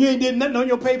 and you ain't did nothing on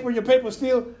your paper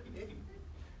still.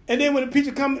 And then when the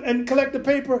teacher come and collect the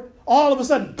paper, all of a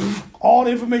sudden, all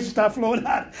the information start flowing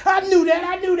out. I knew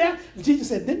that. The teacher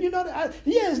said, didn't you know that?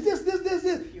 Yes, this.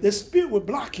 The spirit would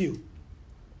block you.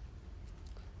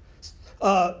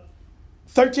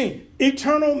 13,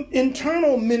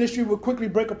 internal ministry will quickly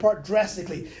break apart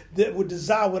drastically, that would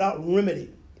dissolve without remedy.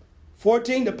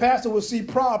 14, the pastor will see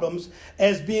problems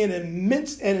as being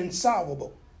immense and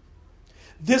insolvable.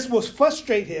 This will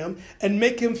frustrate him and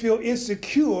make him feel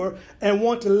insecure and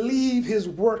want to leave his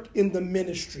work in the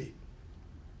ministry.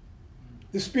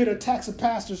 The spirit attacks a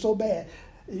pastor so bad.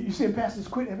 You see pastors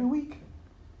quit every week.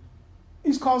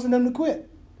 He's causing them to quit.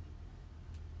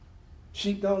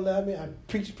 Sheep don't love me. I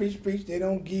preach. They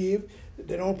don't give.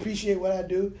 They don't appreciate what I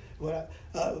do.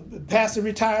 Pastor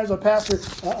retires or pastor,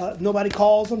 nobody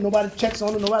calls them. Nobody checks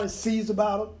on them. Nobody sees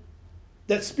about them.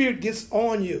 That spirit gets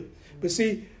on you. But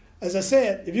see, as I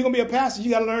said, if you're going to be a pastor, you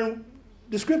got to learn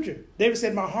the scripture. David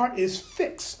said, my heart is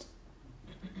fixed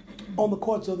on the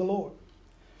courts of the Lord.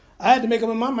 I had to make up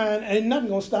in my mind, ain't nothing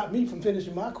going to stop me from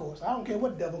finishing my course. I don't care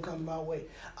what devil comes my way.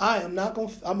 I'm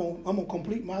going to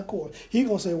complete my course. He's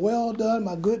going to say, well done,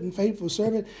 my good and faithful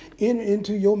servant, enter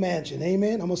into your mansion.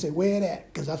 Amen. I'm going to say, where it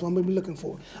at? Because that's what I'm going to be looking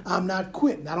for. I'm not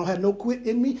quitting. I don't have no quit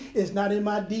in me. It's not in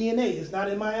my DNA. It's not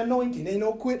in my anointing. Ain't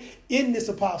no quit in this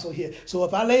apostle here. So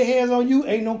if I lay hands on you,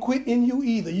 ain't no quit in you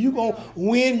either. You going to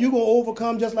win. You going to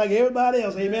overcome just like everybody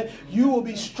else. Amen. You will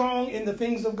be strong in the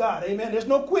things of God. Amen. There's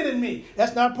no quit in me.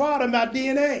 That's not part of my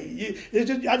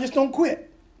DNA. I just don't quit.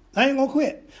 I ain't going to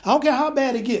quit. I don't care how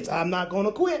bad it gets. I'm not going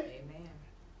to quit. Amen.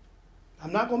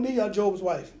 I'm not going to be Job's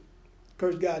wife.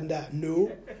 Curse God and die.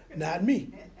 No, not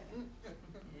me.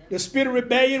 The spirit of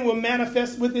rebellion will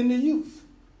manifest within the youth.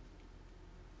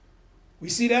 We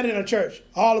see that in a church.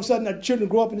 All of a sudden, our children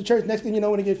grow up in the church. Next thing you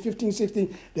know, when they get 15,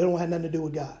 16, they don't have nothing to do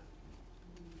with God.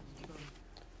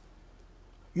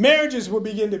 Marriages will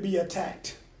begin to be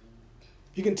attacked.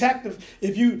 You can attack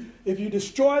if you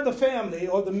destroy the family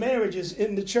or the marriages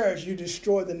in the church, you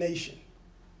destroy the nation.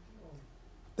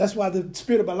 That's why the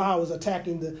spirit of Belial is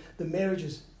attacking the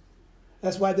marriages.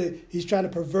 That's why he's trying to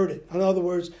pervert it. In other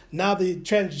words, now the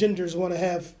transgenders want to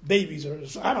have babies, or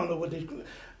I don't know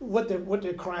what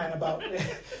they're crying about.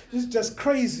 It's just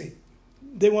crazy.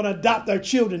 They want to adopt our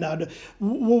children now.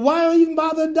 Well, why even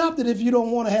bother adopting if you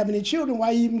don't want to have any children?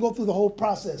 Why even go through the whole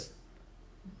process?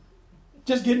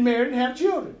 Just get married and have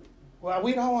children. Well,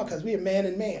 we don't want, because we're man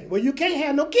and man. Well, you can't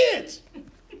have no kids.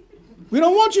 We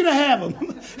don't want you to have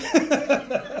them.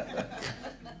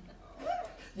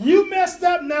 You messed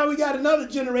up. Now we got another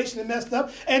generation that messed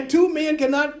up. And two men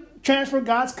cannot transfer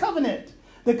God's covenant.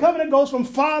 The covenant goes from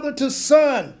father to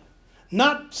son,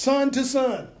 not son to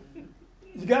son.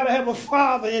 You got to have a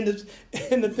father in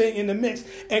the mix.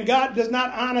 And God does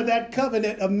not honor that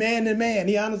covenant of man and man.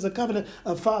 He honors the covenant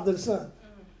of father to son.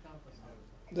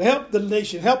 To help the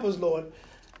nation. Help us, Lord.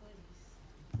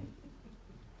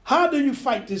 How do you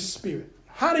fight this spirit?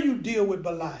 How do you deal with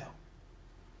Belial?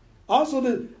 Also,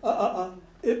 the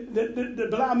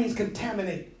Belial means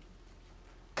contaminate,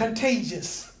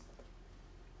 contagious.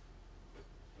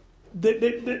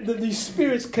 These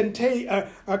spirits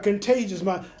are contagious.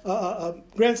 My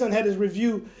grandson had his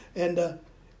review, and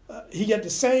he got the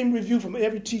same review from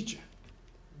every teacher.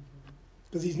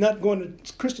 Because he's not going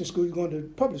to Christian school, he's going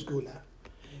to public school now.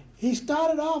 He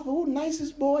started off,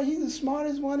 nicest boy, he's the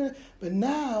smartest one, but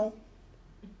now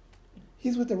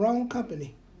he's with the wrong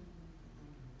company.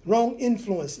 Wrong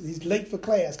influence. He's late for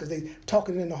class because they're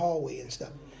talking in the hallway and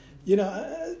stuff. You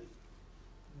know,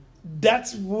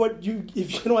 that's what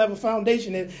if you don't have a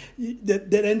foundation,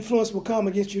 that influence will come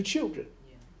against your children.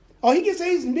 Yeah. Oh, he gets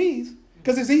A's and B's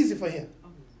because it's easy for him.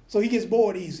 So he gets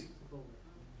bored easy.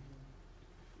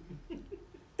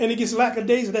 And he gets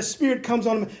lackadaisical. That spirit comes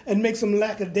on him and makes him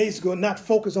lackadaisical and not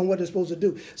focus on what they're supposed to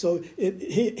do. So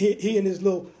he and his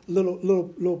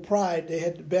little pride, they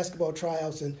had the basketball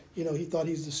tryouts, and he thought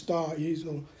he's the star. He's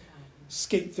going to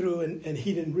skate through, and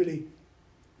he didn't really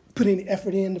put any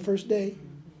effort in the first day.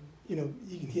 You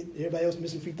can hit everybody else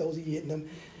missing free throws, he hitting them.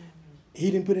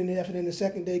 He didn't put any effort in the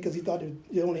second day because he thought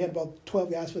they only had about 12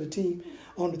 guys for the team.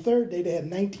 On the third day, they had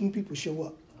 19 people show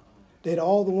up. They had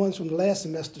all the ones from the last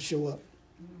semester show up.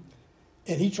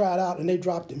 And he tried out, and they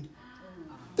dropped him.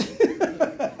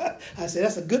 I said,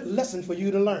 that's a good lesson for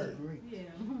you to learn.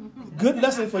 Good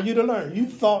lesson for you to learn. You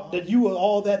thought that you were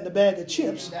all that in a bag of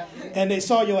chips, and they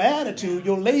saw your attitude,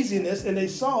 your laziness, and they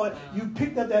saw it. You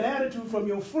picked up that attitude from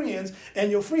your friends, and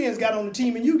your friends got on the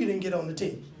team, and you didn't get on the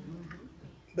team.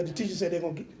 But the teacher said they're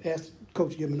going to ask the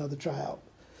coach to give him another tryout.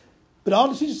 But all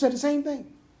the teachers said the same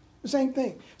thing. The same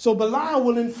thing. So Belial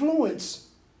will influence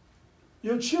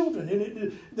your children.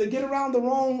 And they get around the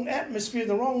wrong atmosphere,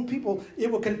 the wrong people,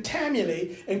 it will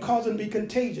contaminate and cause them to be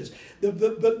contagious. The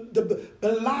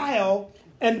Belial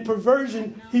and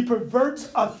perversion, he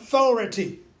perverts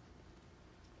authority.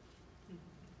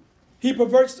 He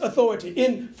perverts authority.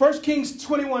 In 1 Kings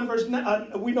 21, verse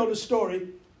 9, we know the story.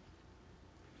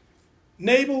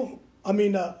 Ahab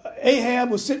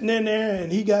was sitting in there,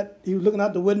 and he was looking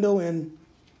out the window, and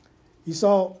he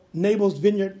saw Nabal's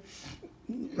vineyard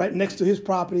right next to his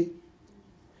property,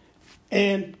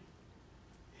 and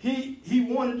he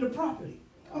wanted the property.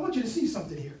 I want you to see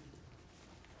something here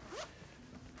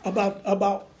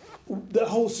about the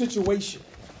whole situation,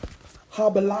 how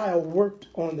Belial worked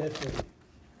on that thing.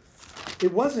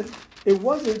 It wasn't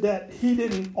that he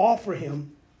didn't offer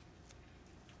him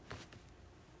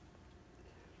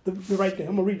the right thing.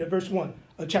 I'm going to read verse 1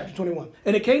 of chapter 21.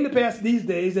 And it came to pass these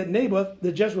days that Naboth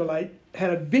the Jezreelite had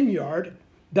a vineyard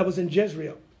that was in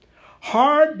Jezreel,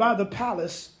 hard by the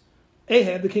palace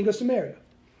Ahab, the king of Samaria.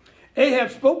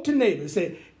 Ahab spoke to Nabal and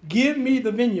said, give me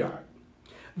the vineyard,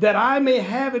 that I may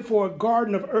have it for a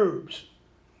garden of herbs.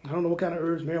 I don't know what kind of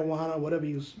herbs, marijuana, whatever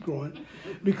he was growing.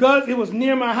 Because it was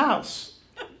near my house.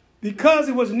 Because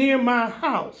it was near my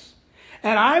house.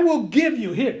 And I will give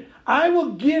you, here, I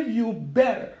will give you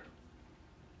better.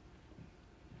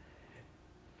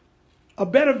 A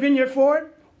better vineyard for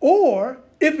it. Or,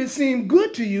 if it seemed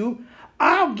good to you,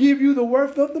 I'll give you the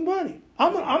worth of the money.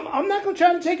 I'm not going to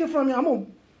try to take it from you. I'm going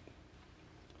to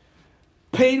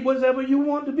pay whatever you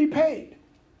want to be paid.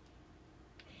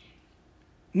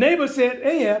 Nabal said,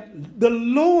 Ahab, the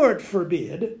Lord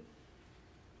forbid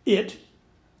it.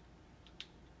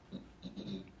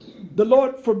 The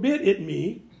Lord forbid it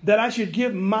me that I should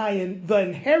give the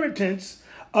inheritance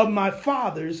of my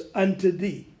fathers unto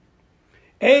thee.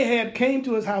 Ahab came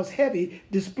to his house heavy,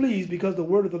 displeased, because the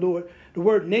word of the Lord, the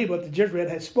word Naboth the Jezreel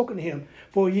had spoken to him.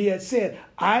 For he had said,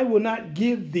 I will not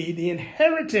give thee the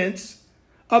inheritance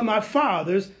of my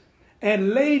fathers,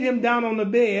 and laid him down on the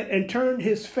bed and turned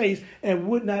his face and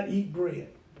would not eat bread.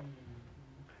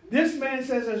 This man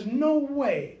says there's no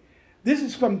way. This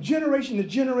is from generation to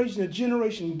generation to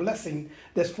generation blessing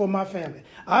that's for my family.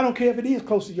 I don't care if it is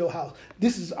close to your house.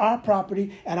 This is our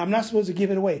property, and I'm not supposed to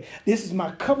give it away. This is my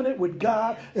covenant with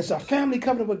God. It's our family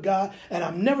covenant with God, and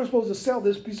I'm never supposed to sell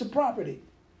this piece of property.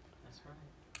 That's right.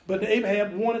 But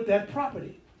Abraham wanted that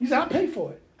property. He said, I'll pay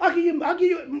for it. I'll give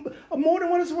you more than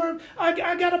what it's worth.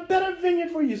 I got a better vineyard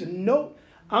for you. He said, no,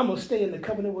 I'm going to stay in the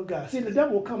covenant with God. See, the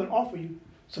devil will come and offer you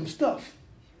some stuff.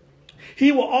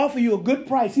 He will offer you a good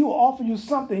price. He will offer you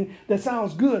something that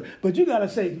sounds good. But you got to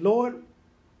say, Lord,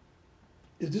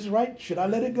 is this right? Should I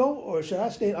let it go? Or should I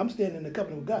stay? I'm staying in the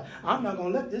covenant with God. I'm not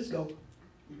going to let this go.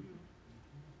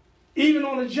 Even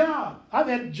on a job. I've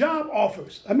had job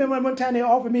offers. I remember one time they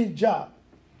offered me a job.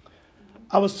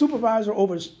 I was supervisor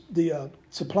over the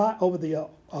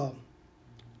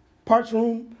parts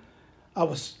room. I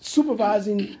was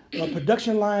supervising a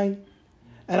production line,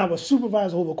 and I was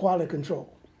supervisor over quality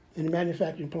control in the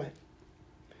manufacturing plant.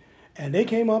 And they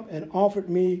came up and offered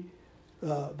me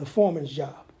the foreman's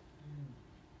job.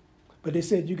 But they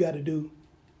said, you got to do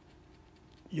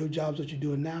your jobs that you're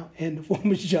doing now and the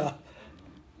foreman's job.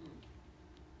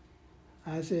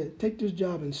 I said, take this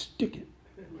job and stick it.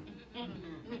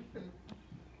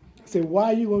 I said,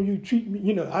 why you treat me?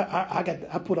 You know,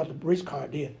 I put out the race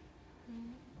card there.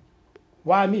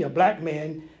 Why me, a black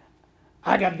man?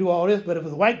 I got to do all this, but if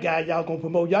it's a white guy, y'all going to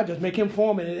promote, y'all just make him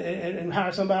foreman and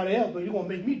hire somebody else, but you're going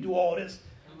to make me do all this.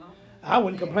 I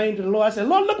wouldn't complain to the Lord. I said,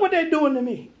 Lord, look what they're doing to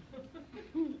me.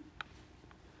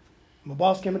 My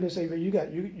boss came in and said, well,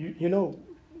 you know,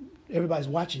 everybody's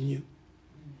watching you.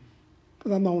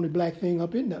 Because I'm the only black thing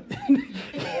up in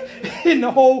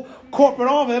the whole corporate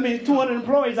office. I mean, 200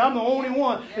 employees. I'm the only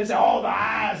one. They say all the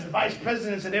eyes, the vice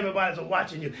presidents and everybody's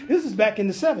watching you. This is back in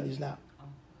the 70s now.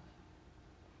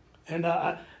 And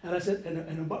I said,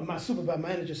 and my supervisor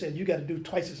manager said, you got to do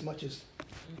twice as much as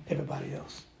everybody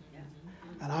else.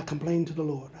 And I complained to the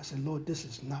Lord. I said, Lord, this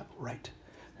is not right.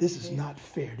 This is not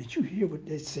fair. Did you hear what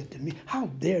they said to me? How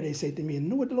dare they say to me? And you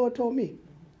know what the Lord told me?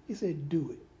 He said, do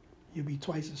it. You'll be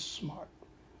twice as smart.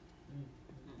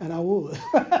 And I would.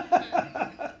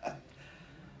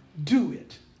 Do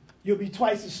it. You'll be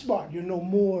twice as smart. You'll know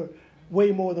more,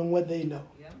 way more than what they know.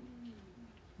 Yeah.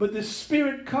 But the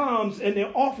Spirit comes and they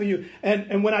offer you.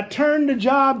 And when I turned the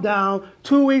job down,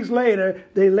 2 weeks later,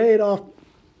 they laid off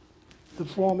the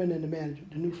foreman and the manager,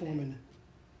 the new foreman.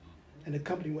 And the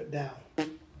company went down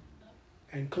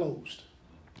and closed.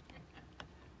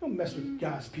 Don't mess with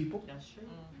God's people.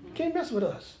 You can't mess with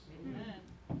us.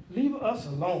 Leave us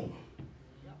alone.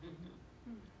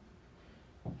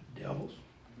 Devils.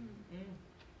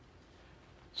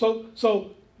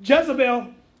 So Jezebel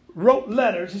wrote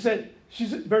letters. She said,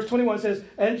 verse 21 says,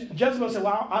 and Jezebel said,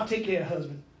 well, I'll take care of it,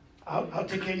 husband. I'll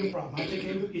take care of your problem. I'll take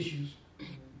care of your issues.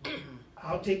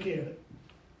 I'll take care of it.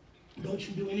 Don't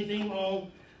you do anything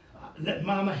wrong. Let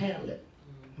mama handle it.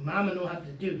 Mama know how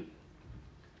to do.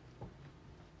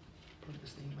 Put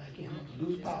this thing back in. I'm going to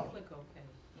lose power.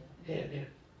 There.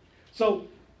 So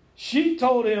she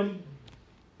told him,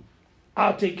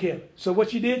 I'll take care of it. So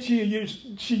what she did,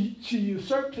 she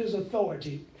usurped his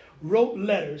authority, wrote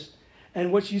letters,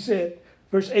 and what she said,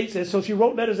 verse 8 says, so she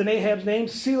wrote letters in Ahab's name,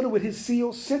 sealed it with his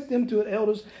seal, sent them to the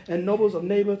elders and nobles of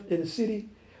Naboth in the city.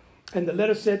 And the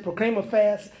letter said, proclaim a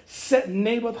fast, set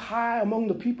Naboth high among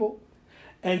the people,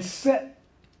 and set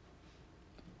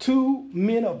two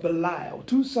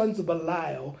sons of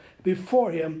Belial,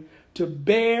 before him to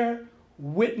bear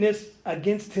witness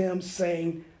against him,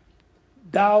 saying,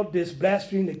 thou didst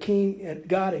blaspheme the king and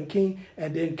God and king,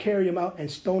 and then carry him out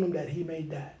and stone him that he may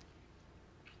die.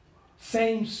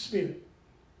 Same spirit.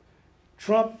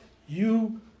 Trump,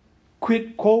 you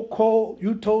quit cold.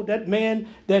 You told that man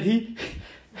that he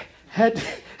had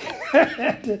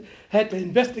to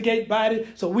investigate Biden,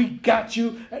 so we got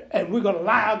you, and we're going to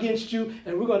lie against you,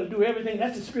 and we're going to do everything.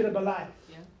 That's the spirit of Belial.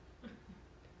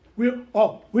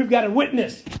 Yeah. We've got a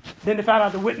witness. Then they found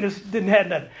out the witness didn't have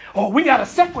nothing. Oh, we got a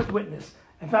second witness,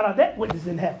 and found out that witness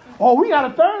didn't have. Oh, we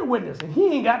got a third witness, and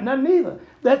he ain't got nothing either.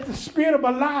 That's the spirit of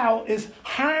Belial is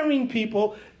hiring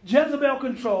people, Jezebel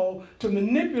control, to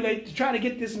manipulate, to try to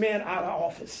get this man out of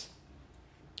office.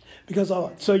 Because,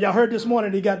 so y'all heard this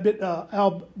morning he got bit,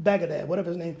 al-Baghdad, whatever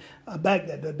his name,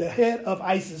 Baghdad, the head of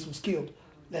ISIS was killed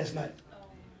last night.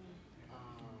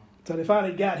 So they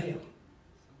finally got him.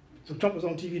 So Trump was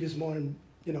on TV this morning,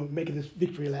 making this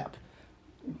victory lap.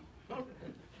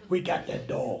 We got that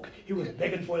dog. He was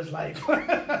begging for his life.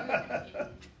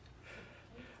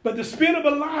 But the spirit of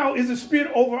Belial is the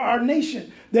spirit over our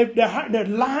nation. They're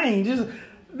lying.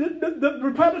 The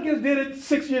Republicans did it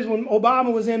 6 years when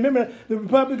Obama was in. Remember, the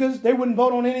Republicans, they wouldn't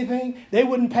vote on anything. They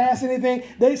wouldn't pass anything.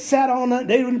 They sat on it.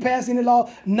 They wouldn't pass any law.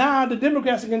 Now the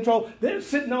Democrats are in control. They're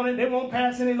sitting on it. They won't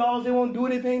pass any laws. They won't do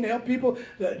anything to help people.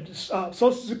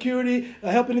 Social Security,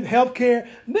 helping with health care.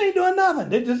 They ain't doing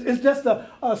nothing. It's just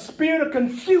a spirit of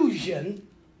confusion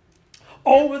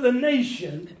over the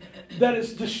nation that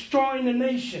is destroying the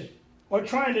nation or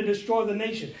trying to destroy the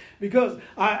nation. Because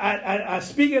I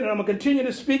speak it, and I'm going to continue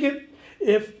to speak it.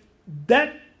 If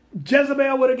that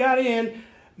Jezebel would have got in,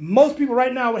 most people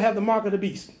right now would have the mark of the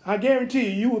beast. I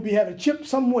guarantee you would be having a chip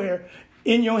somewhere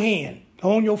in your hand,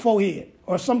 on your forehead,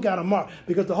 or some kind of mark.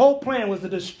 Because the whole plan was to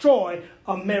destroy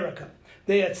America.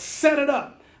 They had set it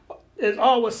up. It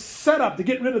all was set up to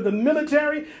get rid of the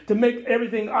military, to make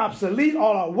everything obsolete.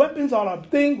 All our weapons, all our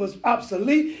thing was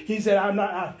obsolete. He said,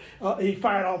 he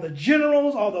fired all the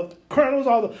generals, all the colonels,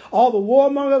 all the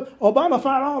warmongers. Obama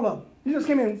fired all of them. He just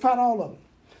came in and fired all of them.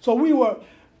 So we would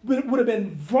have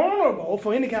been vulnerable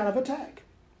for any kind of attack.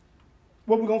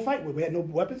 What were we going to fight with? We had no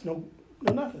weapons, no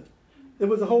nothing. It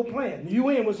was a whole plan. The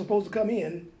UN was supposed to come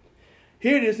in.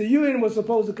 Here it is. The UN was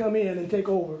supposed to come in and take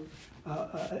over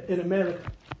in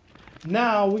America.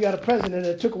 Now we got a president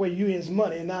that took away UN's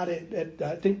money, and now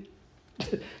I think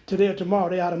today or tomorrow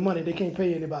they're out of money. They can't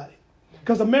pay anybody.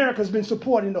 Because America's been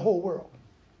supporting the whole world.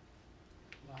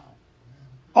 Wow.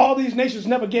 All these nations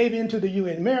never gave in to the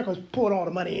UN. America's poured all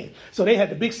the money in. So they had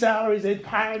the big salaries, they're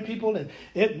hiring people, and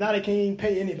now they can't even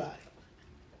pay anybody.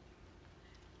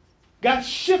 God's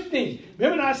shifting.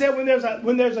 Remember I said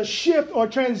when there's a shift or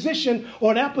transition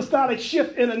or an apostolic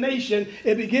shift in a nation,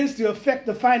 it begins to affect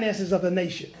the finances of the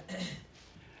nation.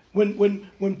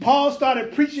 When Paul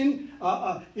started preaching,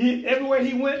 everywhere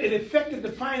he went, it affected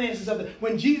the finances of it.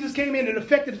 When Jesus came in, it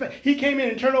affected he came in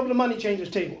and turned over the money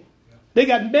changers table. They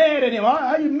got mad at him.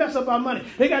 How you mess up our money?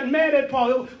 They got mad at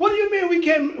Paul. What do you mean we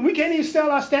can't even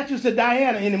sell our statues to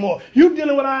Diana anymore? You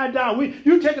dealing with our idol.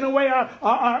 You taking away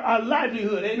our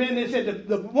livelihood. Amen. They said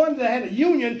the ones that had a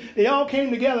union, they all came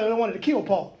together and they wanted to kill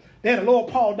Paul. They had to lower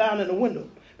Paul down in the window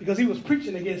because he was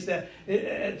preaching against that.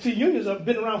 See, unions have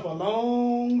been around for a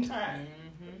long time.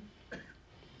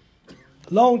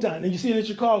 Long time. And you see it in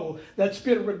Chicago, that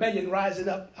spirit of rebellion rising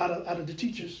up out of the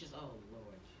teachers.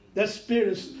 That spirit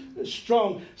is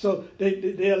strong. So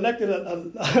they elected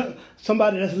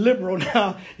somebody that's liberal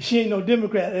now. She ain't no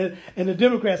Democrat. And the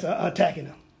Democrats are attacking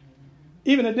her.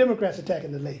 Even the Democrats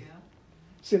attacking the lady.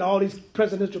 Seeing all these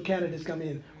presidential candidates come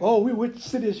in. Oh, we with the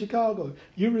city of Chicago.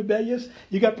 You rebellious.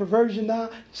 You got perversion now.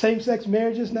 Same-sex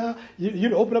marriages now.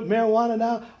 You open up marijuana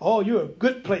now. Oh, you're a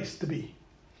good place to be.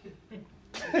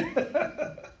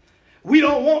 We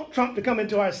don't want Trump to come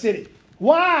into our city.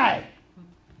 Why?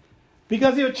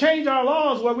 Because he'll change our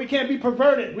laws where we can't be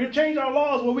perverted. We'll change our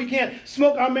laws where we can't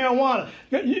smoke our marijuana.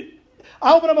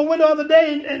 I opened up a window the other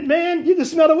day, and man, you can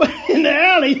smell the way in the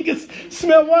alley. You can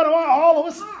smell water all over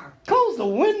us. Close the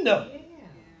window.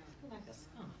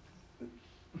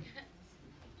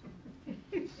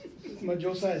 My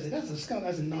Josiah said, that's a skunk.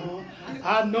 I said, no,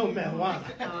 I know marijuana.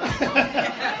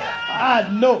 I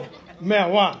know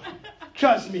marijuana.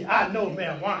 Trust me, I know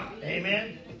marijuana.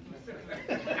 Amen.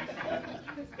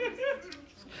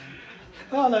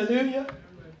 Hallelujah.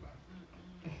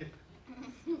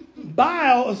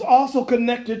 Bile is also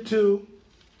connected to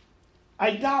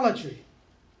idolatry.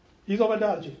 He's over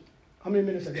idolatry. How many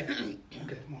minutes I got? Okay,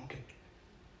 come on, okay.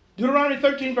 Deuteronomy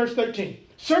 13, verse 13.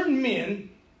 Certain men,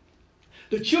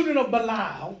 the children of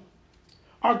Belial,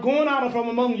 are going out from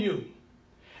among you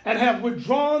and have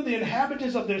withdrawn the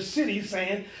inhabitants of their cities,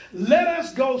 saying, let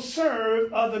us go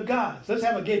serve other gods. Let's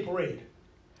have a gay parade.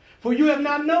 For you have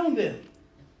not known them.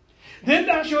 Then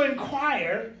thou shalt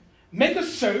inquire make a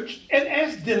search and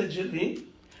ask diligently,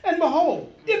 and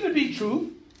behold, if it be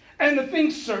truth, and the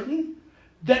thing certain,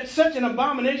 that such an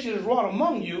abomination is wrought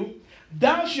among you,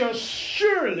 thou shalt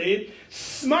surely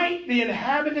smite the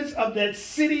inhabitants of that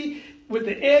city with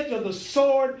the edge of the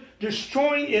sword,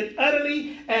 destroying it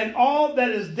utterly, and all that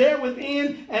is there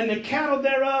within, and the cattle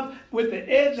thereof, with the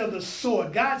edge of the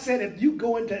sword. God said, if you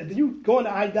go into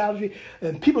idolatry,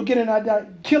 and people get in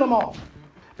idolatry, kill them off.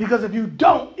 Because if you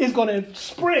don't, it's going to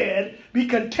spread, be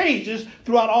contagious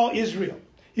throughout all Israel.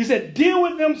 He said, deal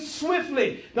with them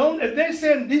swiftly. If they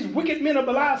said, these wicked men of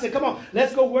Belial said, come on,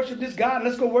 let's go worship this God,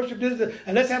 let's go worship this,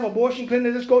 and let's have abortion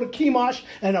clinics, let's go to Chemosh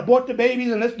and abort the babies,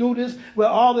 and let's do this with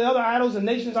all the other idols and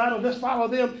nations' idols, let's follow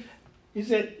them. He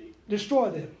said, destroy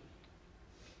them.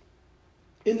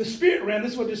 In the spirit realm,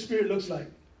 this is what the spirit looks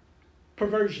like.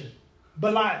 Perversion.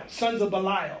 Belial, sons of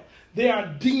Belial. They are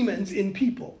demons in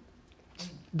people.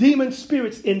 Demon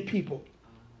spirits in people.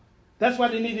 That's why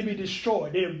they need to be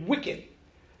destroyed. They're wicked.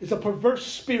 It's a perverse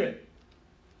spirit.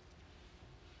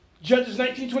 Judges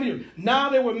 19:20. Now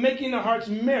they were making their hearts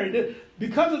merry.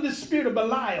 Because of this spirit of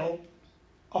Belial,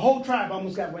 a whole tribe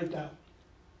almost got wiped out.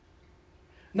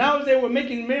 Now as they were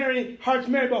making hearts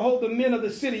merry, behold, the men of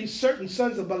the city, certain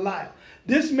sons of Belial.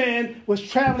 This man was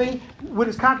traveling with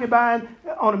his concubine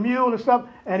on a mule and stuff,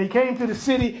 and he came to the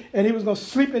city, and he was going to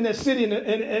sleep in that city,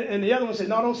 and the other one said,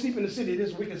 no, don't sleep in the city.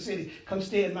 This wicked city. Come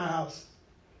stay in my house.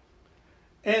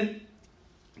 And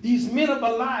these men of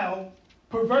Belial,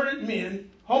 perverted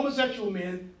men, homosexual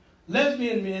men,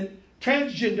 lesbian men,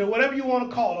 transgender, whatever you want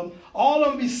to call them, all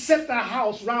of them beset the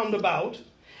house round about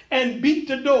and beat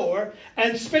the door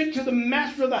and spake to the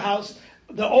master of the house.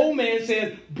 The old man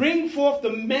said, bring forth the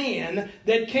man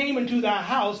that came into thy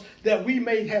house that we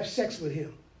may have sex with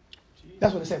him.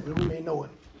 That's what it said, we may know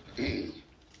him.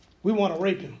 We want to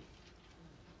rape him.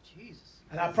 Jesus.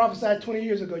 And I prophesied 20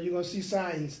 years ago, you're going to see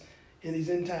signs in these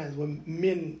end times when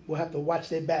men will have to watch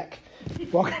their back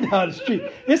walking down the street.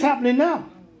 It's happening now.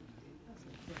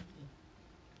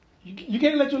 You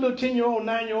can't let your little 10-year-old,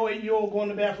 9-year-old, 8-year-old go in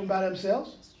the bathroom by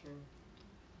themselves. That's true.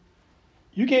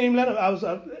 You can't even let them. I was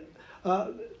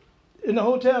in the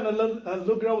hotel, and a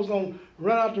little girl was going to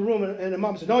run out the room, and the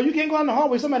mom said, no, you can't go out in the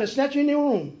hallway. Somebody will snatch you in your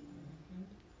room.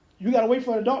 You got to wait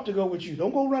for an adult to go with you.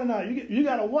 Don't go running out. You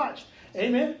got to watch.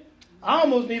 Amen? I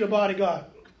almost need a bodyguard.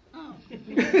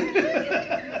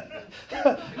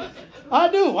 I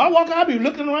do. I walk out, I be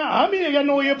looking around. I mean, I got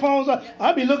no earphones.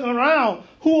 I be looking around.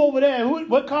 Who over there?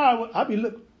 What car? I be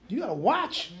looking. You got to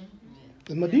watch.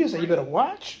 The Medea said, you better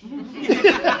watch.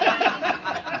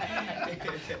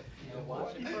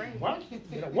 Watch. You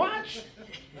better watch.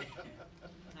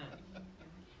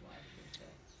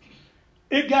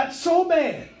 It got so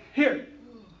bad. Here.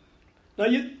 Now,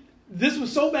 this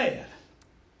was so bad.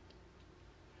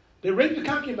 They raped the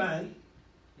concubine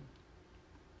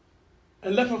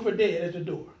and left her for dead at the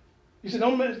door. He said,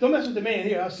 don't mess with the man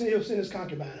here. He'll send his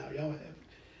concubine out. Y'all have it.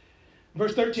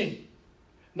 Verse 13.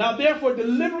 Now therefore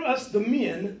deliver us the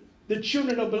men, the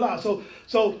children of Belial.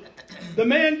 So the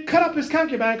man cut up his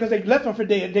concubine because they left her for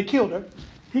dead. They killed her.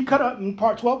 He cut up in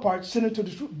 12 parts, sent her to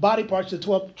the body parts to the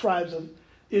 12 tribes of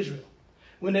Israel.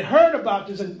 When they heard about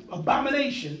this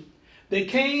abomination, they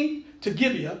came to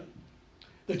Gibeah.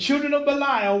 The children of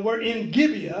Belial were in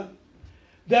Gibeah,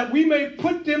 that we may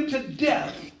put them to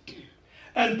death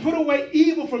and put away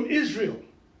evil from Israel.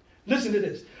 Listen to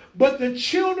this. But the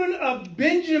children of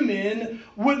Benjamin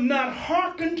would not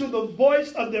hearken to the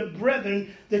voice of their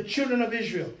brethren, the children of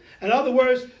Israel. In other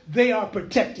words, they are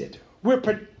protected. We're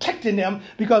protecting them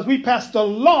because we passed a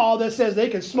law that says they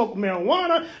can smoke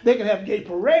marijuana, they can have gay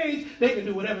parades, they can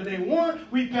do whatever they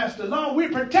want. We passed a law.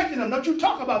 We're protecting them. Don't you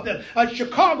talk about them.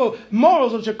 Chicago,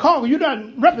 morals of Chicago. You're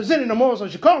not representing the morals of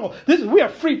Chicago. We are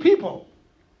free people.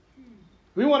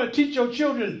 We want to teach your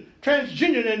children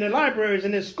transgender in their libraries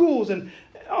and their schools and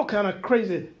all kind of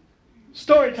crazy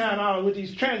story time hours with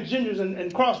these transgenders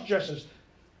and cross-dressers.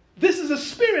 This is a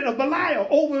spirit of Belial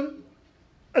over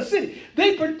a city.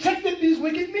 They protected these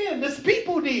wicked men. This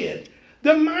people did.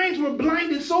 Their minds were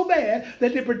blinded so bad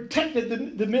that they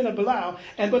protected the men of Belial.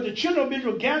 But the children of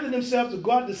Israel gathered themselves to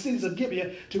go out to the cities of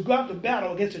Gibeah to go out to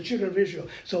battle against the children of Israel.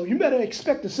 So you better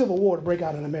expect the civil war to break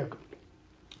out in America.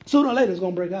 Sooner or later it's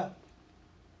going to break out.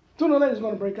 Sooner or later it's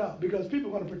going to break out because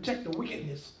people are going to protect the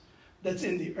wickedness that's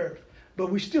in the earth.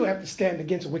 But we still have to stand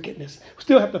against wickedness. We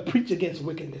still have to preach against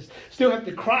wickedness. Still have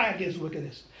to cry against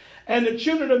wickedness. And the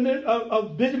children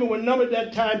of Benjamin were numbered at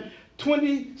that time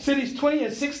 20 cities, 20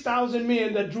 and 6,000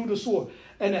 men that drew the sword.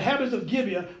 And the inhabitants of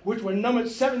Gibeah, which were numbered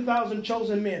 7,000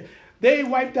 chosen men. They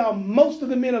wiped out most of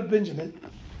the men of Benjamin.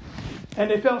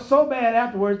 And they felt so bad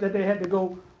afterwards that they had to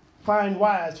go find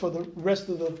wives for the rest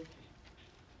of the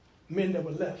men that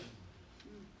were left.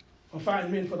 Or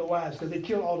find men for the wives, because they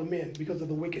killed all the men because of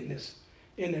the wickedness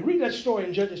in there. Read that story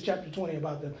in Judges chapter 20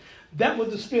 about them. That was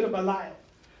the spirit of Belial.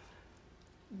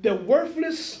 They're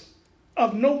worthless,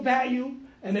 of no value,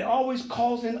 and they're always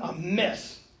causing a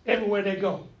mess everywhere they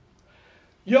go.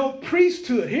 Your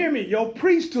priesthood, hear me, your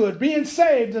priesthood, being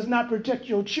saved, does not protect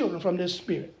your children from this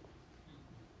spirit.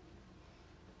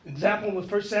 Example was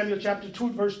 1 Samuel chapter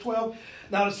 2, verse 12.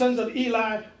 Now the sons of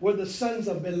Eli were the sons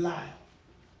of Belial.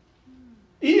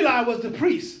 Eli was the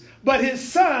priest, but his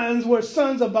sons were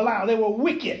sons of Belial. They were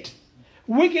wicked.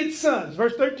 Wicked sons.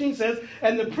 Verse 13 says,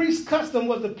 and the priest's custom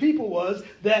was the people was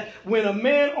that when a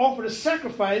man offered a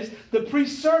sacrifice, the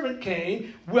priest's servant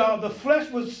came while the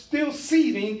flesh was still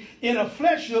seething in a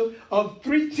flesh hook of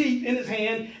 3 teeth in his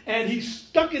hand, and he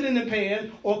stuck it in the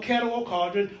pan or kettle or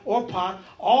cauldron or pot.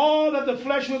 All that the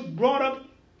flesh hook brought up,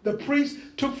 the priest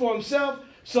took for himself.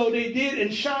 So they did in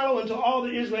Shiloh unto all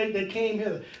the Israelites that came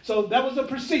hither. So that was the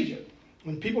procedure.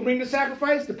 When people bring the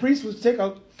sacrifice, the priest would take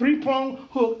a 3-pronged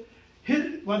hook, hit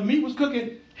it while the meat was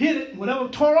cooking, hit it, whatever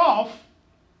tore off,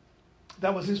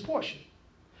 that was his portion.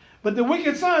 But the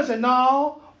wicked son said,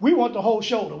 no, we want the whole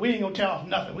shoulder. We ain't going to tear off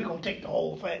nothing. We're going to take the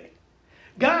whole thing.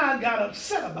 God got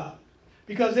upset about it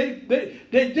because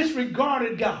they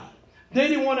disregarded God. They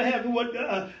didn't want to have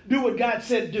do what God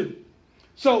said do.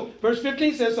 So verse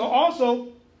 15 says, so also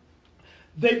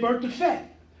they burnt the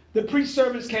fat. The priest's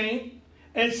servants came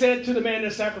and said to the man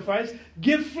that sacrificed,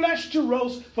 give flesh to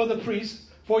roast for the priest,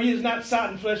 for he is not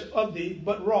sodden flesh of thee,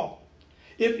 but raw.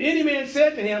 If any man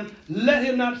said to him, let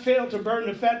him not fail to burn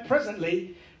the fat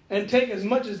presently, and take as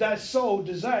much as thy soul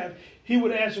desireth, he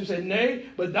would answer and say, nay,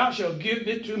 but thou shalt give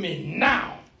it to me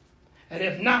now. And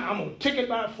if not, I'm going to take it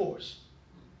by force.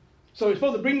 So they're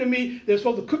supposed to bring the meat, they're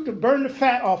supposed to burn the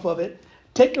fat off of it,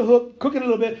 take the hook, cook it a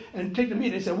little bit, and take the meat.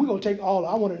 They said, we're going to take all.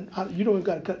 You don't even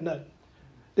got to cut nothing.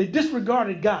 They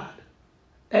disregarded God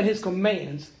and his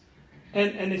commands.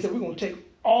 And they said, we're going to take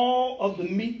all of the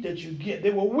meat that you get.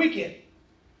 They were wicked.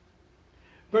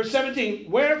 Verse 17,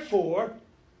 wherefore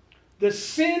the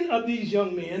sin of these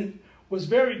young men was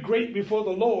very great before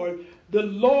the Lord. The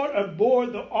Lord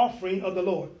abhorred the offering of the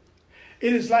Lord.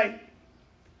 It is like,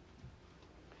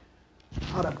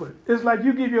 how do I put it? It's like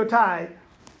you give your tithe,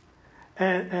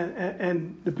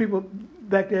 and the people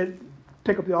back there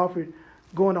take up the offering,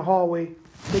 go in the hallway,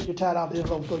 take your tithe out the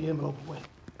envelope, throw your envelope away.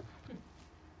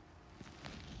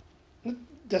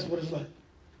 That's what it's like.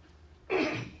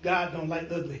 God don't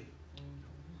like ugly.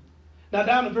 Now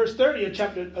down to verse 30 of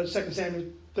chapter 2 Samuel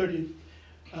 30,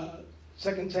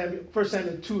 1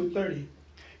 Samuel 2 and 30.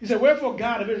 He said, wherefore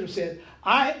God of Israel said,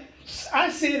 I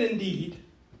said indeed.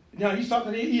 Now he's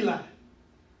talking to Eli,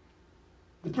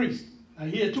 the priest. Now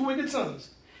he had 2 wicked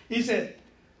sons. He said,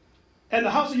 and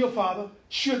the house of your father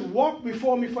should walk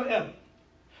before me forever.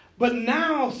 But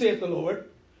now, saith the Lord,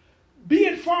 be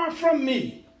it far from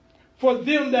me. For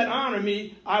them that honor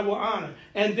me, I will honor.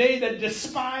 And they that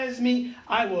despise me,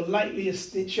 I will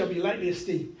shall be lightly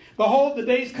esteemed. Behold, the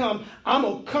days come, I'm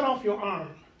going to cut off your arm.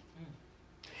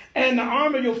 And the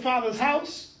arm of your father's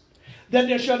house, that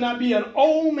there shall not be an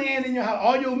old man in your house.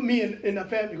 All your men in the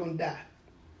family are going to die.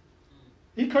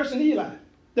 He cursing Eli,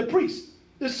 the priest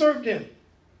that served him.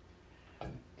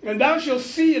 And thou shalt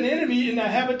see an enemy in thy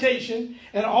habitation,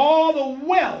 and all the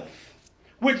wealth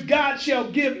which God shall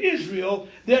give Israel,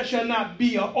 there shall not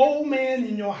be an old man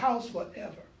in your house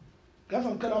forever. God's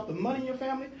going to cut off the money in your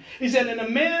family. He said, and a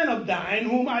man of thine,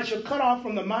 whom I shall cut off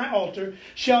from my altar,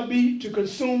 shall be to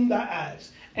consume thy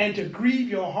eyes, and to grieve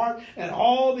your heart, and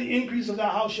all the increase of thy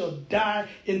house shall die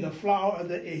in the flower of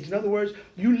the age. In other words,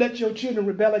 you let your children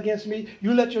rebel against me.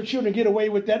 You let your children get away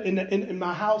with that in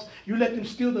my house. You let them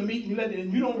steal the meat,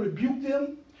 and you don't rebuke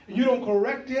them, and you don't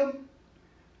correct them.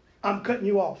 I'm cutting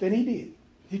you off. And he did.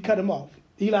 He cut him off.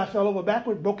 Eli fell over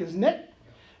backward, broke his neck.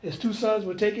 His 2 sons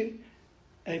were taken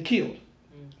and killed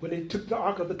when they took the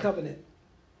Ark of the Covenant.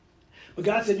 But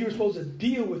God said you were supposed to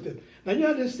deal with him. Now you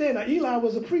understand, now Eli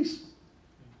was a priest.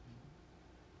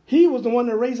 He was the one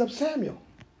that raised up Samuel.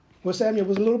 Well, Samuel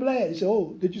was a little glad. He said,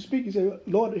 oh, did you speak? He said,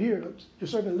 Lord, here, your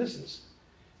servant listens.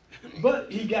 But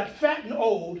he got fat and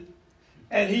old,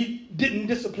 and he didn't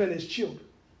discipline his children.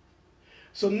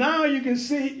 So now you can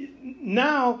see,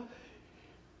 now,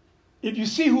 if you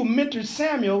see who mentored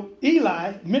Samuel,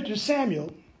 Eli mentored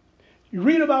Samuel, you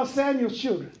read about Samuel's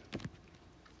children.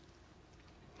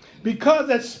 Because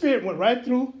that spirit went right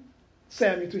through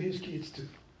Samuel to his kids too.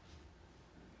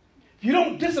 If you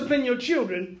don't discipline your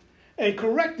children and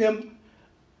correct them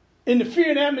in the fear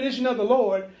and admonition of the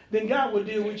Lord, then God will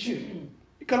deal with you.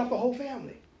 He cut off the whole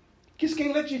family. Just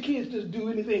can't let your kids just do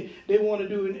anything they want to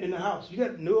do in the house. You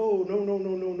got no.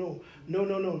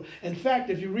 In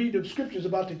fact, if you read the scriptures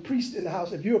about the priest in the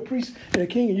house, if you're a priest and a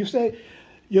king, and you say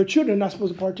your children are not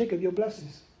supposed to partake of your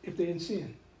blessings if they're in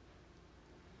sin.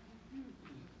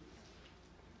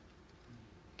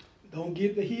 Don't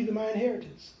give the heathen my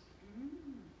inheritance.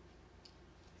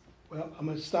 Well, I'm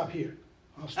going to stop here.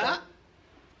 I'll stop.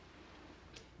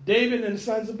 David and the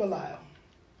sons of Belial.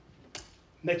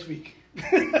 Next week.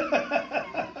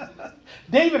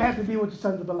 David had to be with the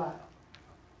sons of Belial.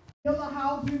 Build a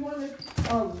house. We wanted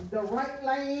the right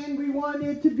land. We want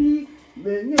it to be,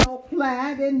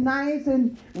 flat and nice,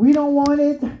 and we don't want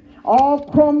it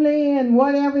all crumbly and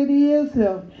whatever it is,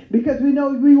 because we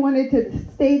know we want it to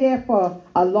stay there for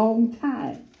a long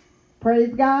time.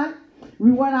 Praise God.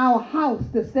 We want our house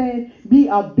to be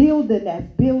a building that's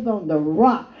built on the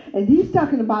rock, and he's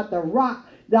talking about the rock,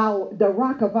 the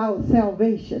rock of our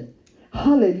salvation.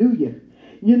 Hallelujah.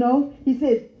 He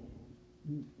said,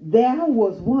 there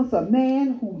was once a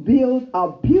man who built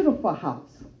a beautiful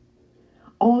house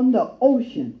on the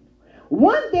ocean.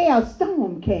 One day a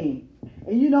storm came.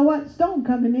 And you know what? Storm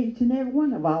come in each and every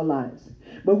one of our lives.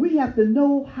 But we have to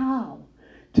know how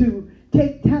to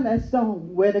tell that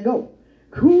storm where to go.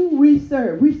 Who we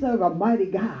serve. We serve a mighty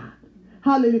God.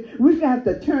 Hallelujah. We have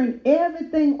to turn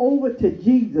everything over to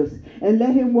Jesus and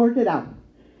let him work it out.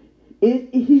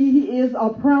 He is a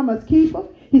promise keeper.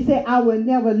 He said, I will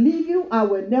never leave you. I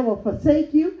will never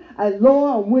forsake you. And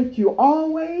Lord, I'm with you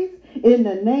always in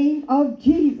the name of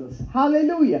Jesus.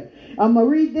 Hallelujah. I'm going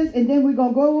to read this, and then we're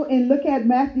going to go and look at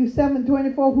Matthew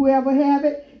 7:24. Whoever have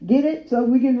it, get it so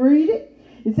we can read it.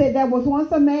 He said, there was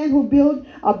once a man who built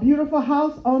a beautiful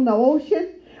house on the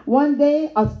ocean. One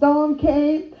day a storm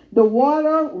came. The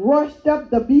water rushed up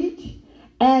the beach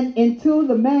and into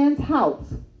the man's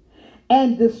house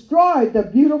and destroyed the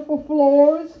beautiful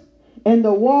floors and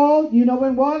the walls.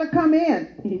 When water come in,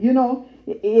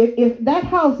 if that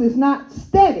house is not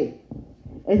steady,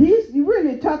 and he's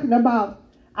really talking about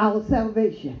our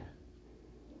salvation.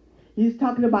 He's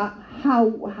talking about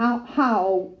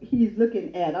how he's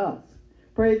looking at us.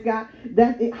 Praise God.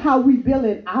 That's how we build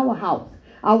in our house,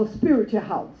 our spiritual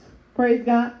house. Praise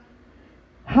God.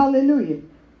 Hallelujah.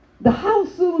 The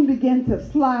house soon began to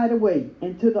slide away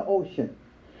into the ocean.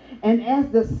 And as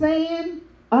the sand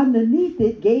underneath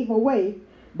it gave away,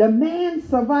 the man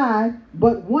survived,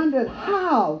 but wondered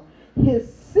how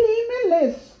his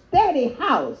seemingly steady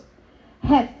house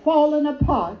had fallen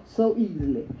apart so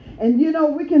easily. And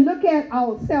we can look at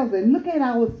ourselves and look at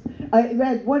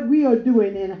at what we are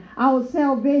doing in our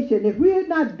salvation. If we are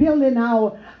not building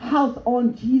our house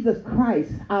on Jesus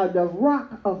Christ, the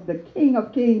rock of the King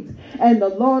of Kings and the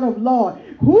Lord of Lords,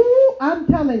 I'm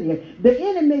telling you, the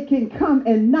enemy can come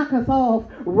and knock us off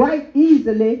right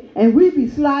easily, and we be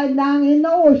sliding down in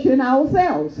the ocean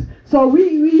ourselves. So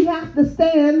we have to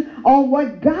stand on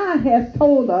what God has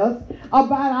told us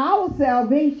about our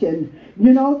salvation.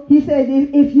 He said,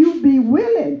 if you be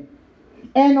willing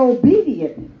and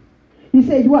obedient, he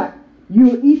said what?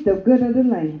 You'll eat the good of the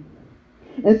land.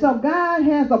 And so God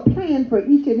has a plan for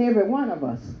each and every one of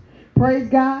us. Praise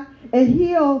God. And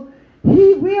He will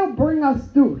bring us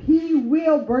through. He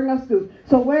will bring us through.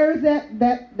 So where is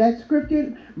that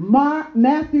scripture?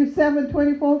 Matthew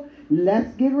 7:24.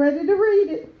 Let's get ready to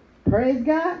read it. Praise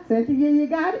God. Cynthia, you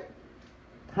got it?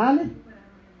 Hallelujah.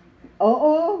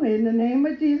 In the name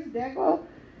of Jesus. There go.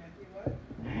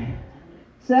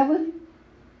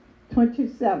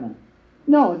 7:27.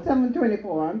 No,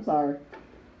 7:24. I'm sorry.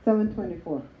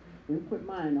 7:24. We put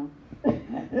mine on.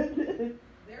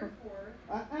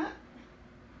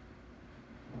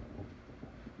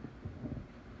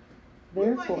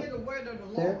 Therefore.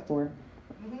 Therefore.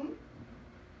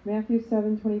 Matthew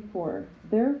 7:24.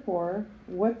 Therefore,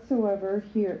 whatsoever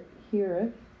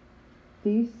heareth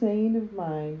these saying of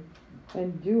mine,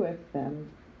 and doeth them,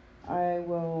 I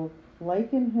will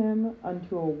liken him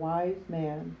unto a wise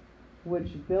man,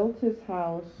 which built his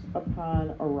house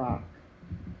upon a rock.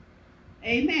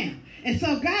 Amen. And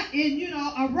so God,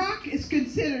 a rock is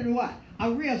considered what?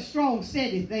 A real strong,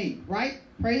 steady thing, right?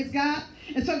 Praise God.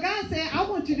 And so God said, I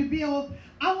want you to build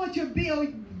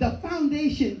the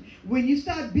foundation. When you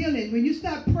start building, when you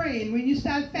start praying, when you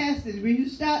start fasting, when you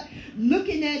start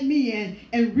looking at me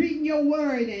and reading your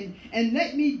word and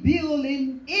let me build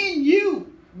in you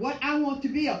what I want to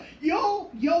build.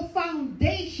 Your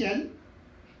foundation,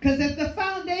 because if the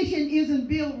foundation isn't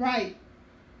built right,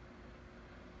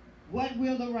 what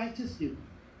will the righteous do?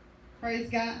 Praise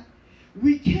God.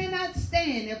 We cannot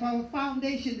stand if our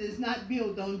foundation is not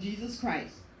built on Jesus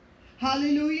Christ.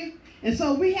 Hallelujah. And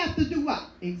so we have to do what?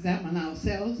 Examine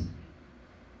ourselves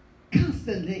constantly.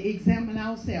 constantly examine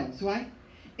ourselves, right?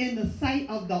 In the sight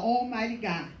of the Almighty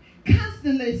God.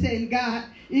 Constantly saying, God,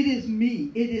 it is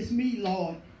me,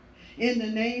 Lord, in the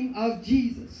name of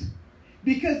Jesus.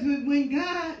 Because when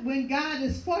God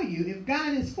is for you, if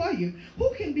God is for you,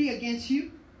 who can be against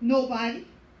you? Nobody.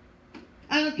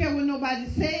 I don't care what nobody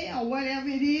say or whatever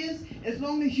it is. As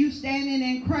long as you standing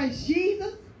in Christ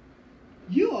Jesus,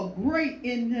 you are great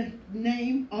in the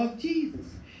name of Jesus.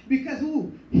 Because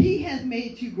who? He has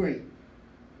made you great.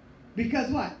 Because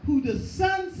what? Who the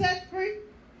Son set free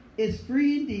is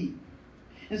free indeed.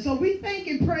 And so we thank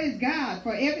and praise God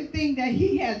for everything that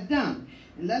he has done.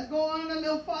 And let's go on a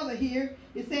little further here.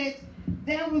 It says,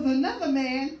 there was another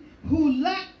man who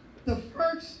lacked the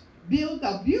first build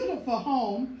a beautiful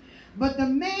home, but the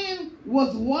man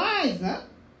was wiser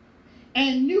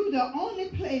and knew the only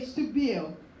place to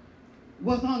build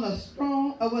was on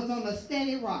a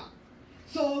steady rock.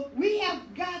 So we have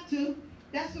got to,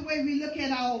 that's the way we look at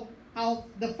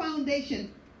the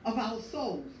foundation of our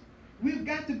souls. We've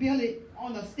got to build it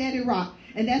on a steady rock.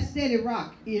 And that steady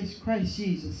rock is Christ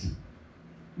Jesus.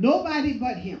 Nobody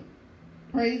but him.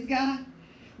 Praise God.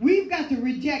 We've got to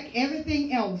reject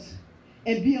everything else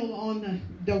and build on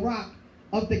the rock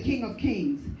of the King of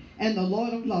Kings and the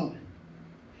Lord of Lords.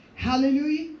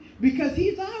 Hallelujah. Because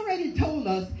he's already told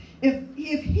us,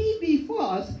 if he be for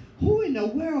us, who in the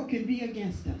world can be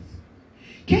against us?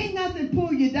 Can't nothing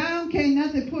pull you down, can't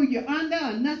nothing pull you under,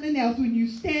 or nothing else when you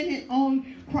standing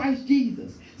on Christ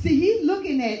Jesus. See, he's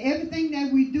looking at everything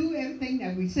that we do, everything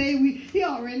that we say. He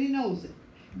already knows it.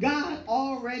 God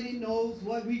already knows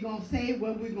what we're going to say,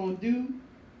 what we're going to do.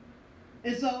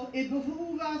 And so it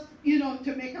behooves us,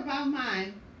 to make up our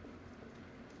mind.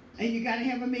 And you got to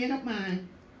have a made up mind.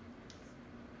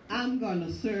 I'm going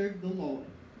to serve the Lord.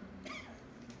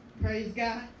 Praise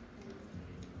God.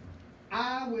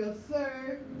 I will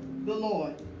serve the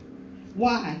Lord.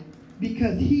 Why?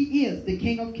 Because he is the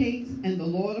King of Kings and the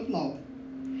Lord of Lords.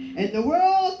 And the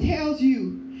world tells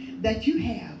you that you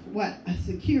have, a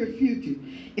secured future.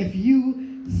 If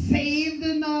you saved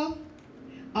enough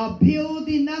or build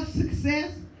enough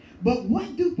success. But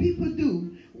what do people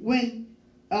do when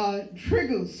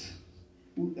tragedy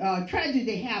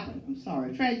happens?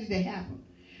 Tragedy happens.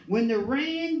 When the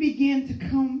rain begins to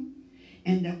come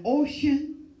and the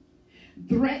ocean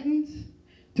threatens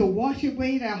to wash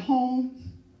away their homes,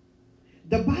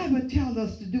 the Bible tells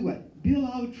us to do it. Build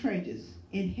our treasures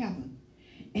in heaven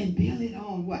and build it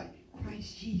on what?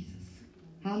 Christ Jesus.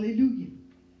 Hallelujah.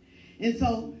 And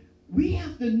so we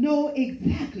have to know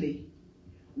exactly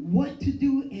what to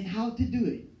do and how to do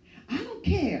it. I don't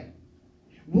care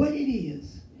what it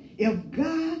is. If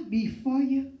God be for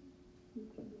you,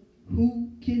 who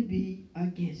can be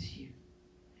against you?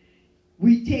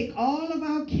 We take all of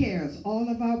our cares, all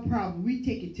of our problems, we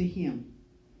take it to him.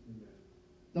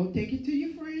 Don't take it to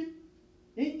your friend.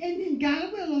 And then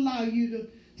God will allow you to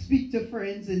speak to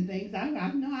friends and things. I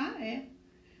know I have.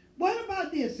 What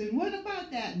about this and what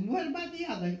about that and what about the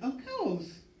other? Of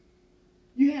course,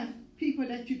 you have people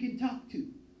that you can talk to.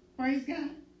 Praise God.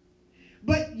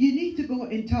 But you need to go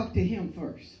and talk to him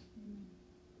first.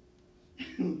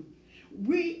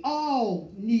 We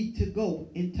all need to go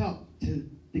and talk to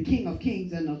the King of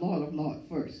Kings and the Lord of Lords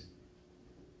first.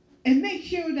 And make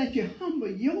sure that you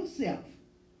humble yourself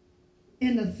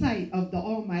in the sight of the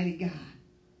Almighty God.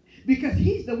 Because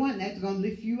he's the one that's going to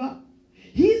lift you up.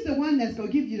 He's the one that's going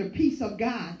to give you the peace of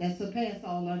God that surpasses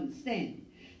all understanding.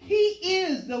 He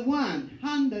is the one.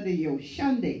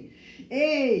 Shande.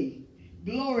 Hey,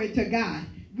 glory to God.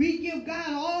 We give God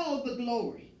all the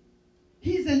glory.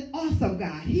 He's an awesome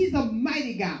God. He's a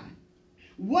mighty God.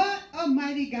 What a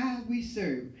mighty God we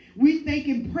serve. We thank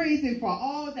and praise him for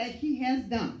all that he has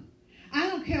done. I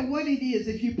don't care what it is.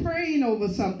 If you're praying over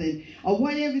something or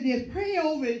whatever it is, pray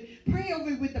over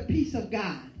it with the peace of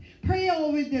God. Pray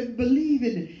over it,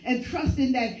 believing and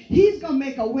trusting that he's going to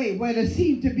make a way where there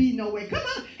seems to be no way. Come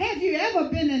on, have you ever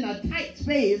been in a tight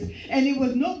space and it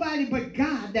was nobody but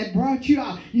God that brought you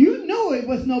out? You know it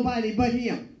was nobody but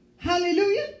him.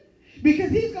 Hallelujah. Because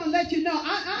he's going to let you know,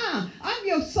 I'm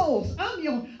your source. I'm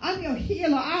your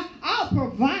healer. I'll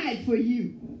provide for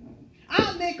you.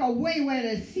 I'll make a way where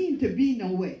there seems to be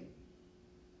no way.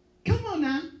 Come on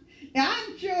now.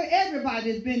 I'm sure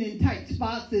everybody's been in tight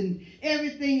spots and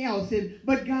everything else,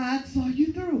 but God saw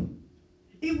you through.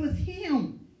 It was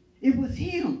him. It was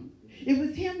him. It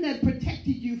was him that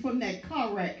protected you from that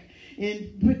car wreck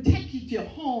and protected your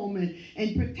home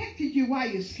and protected you while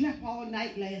you slept all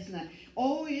night last night.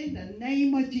 Oh, in the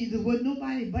name of Jesus, was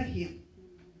nobody but him.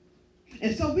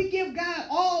 And so we give God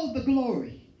all the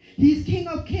glory. He's King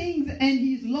of Kings and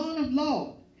he's Lord of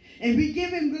Lords. And we give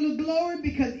him the glory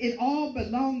because it all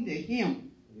belonged to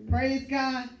him. Amen. Praise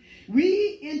God.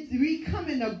 We come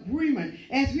in agreement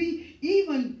as we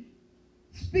even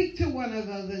speak to one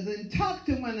another and talk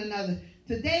to one another.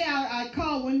 Today I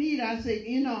called Juanita. I said,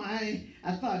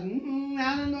 I thought,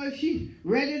 I don't know if she's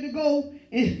ready to go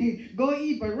and go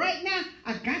eat. But right now,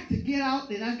 I got to get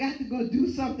out and I got to go do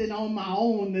something on my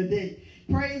own today.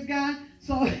 Praise God.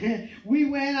 So we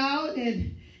went out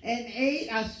and ate.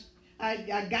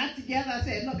 I got together. I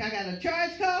said, look, I got a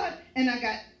charge card and I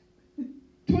got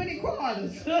 20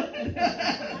 quarters.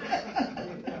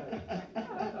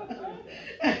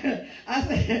 I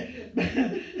said,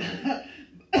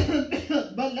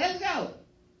 but let's go.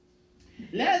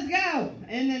 Let's go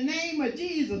in the name of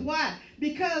Jesus. Why?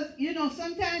 Because,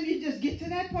 sometimes you just get to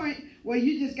that point where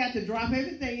you just got to drop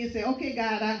everything and say, okay,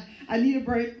 God, I need a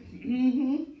break.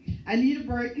 I need a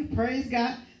break. Praise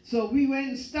God. So we went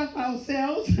and stuffed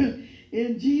ourselves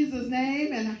in Jesus'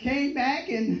 name, and I came back,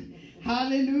 and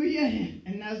hallelujah,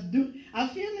 and I'm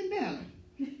feeling better.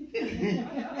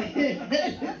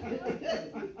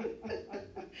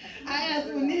 I asked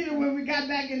Juanita when we got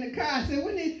back in the car, I said,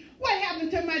 Juanita, what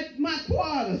happened to my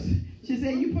quarters? She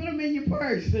said, you put them in your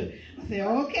purse. I said,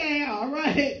 okay, all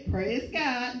right, praise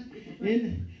God.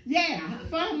 And yeah, I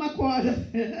found my quarters.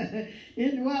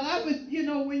 And well, I was,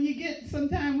 when you get,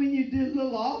 sometimes when you do a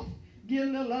little off, get a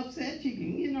little upset, you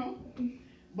can,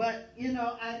 but,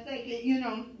 I think,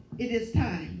 it is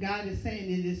time. God is saying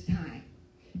it is time.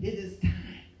 It is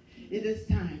time. It is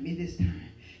time. It is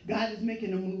time. God is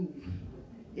making a move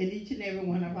in each and every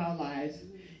one of our lives.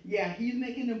 Yeah, he's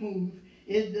making a move.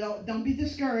 Don't be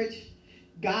discouraged.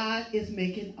 God is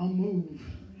making a move.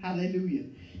 Hallelujah.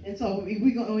 And so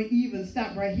we're going to even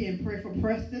stop right here and pray for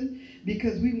Preston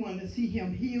because we want to see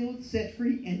him healed, set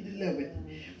free, and delivered.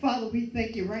 Father, we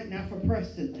thank you right now for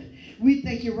Preston. We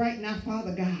thank you right now,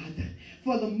 Father God,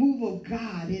 for the move of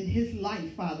God in his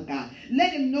life, Father God.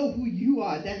 Let him know who you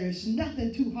are. There is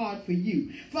nothing too hard for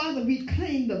you. Father, we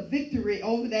claim the victory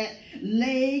over that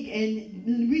leg,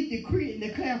 and we decree and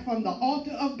declare from the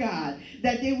altar of God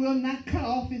that they will not cut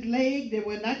off his leg, they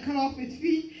will not cut off his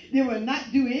feet, they will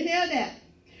not do any of that.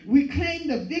 We claim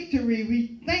the victory.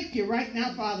 We thank you right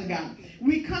now, Father God.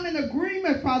 We come in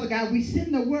agreement, Father God. We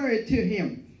send the word to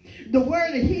him. The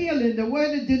word of healing, the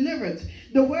word of deliverance,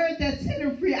 the word that set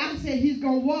him free. I said he's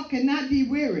going to walk and not be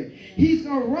weary. He's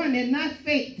going to run and not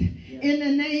faint. In the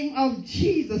name of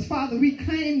Jesus, Father, we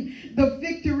claim the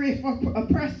victory for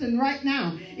Preston right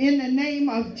now. In the name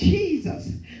of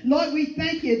Jesus. Lord, we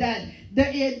thank you that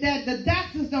the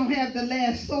doctors don't have the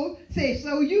last say,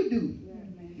 so you do.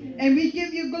 And we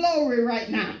give you glory right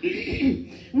now.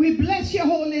 We bless your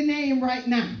holy name right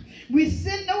now. We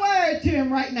send the word to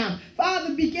him right now.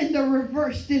 Father, begin to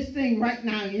reverse this thing right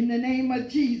now in the name of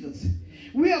Jesus.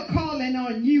 We are calling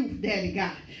on you, Daddy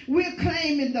God. We're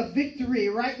claiming the victory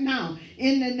right now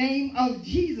in the name of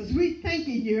Jesus. We're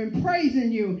thanking you and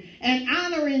praising you and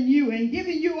honoring you and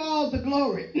giving you all the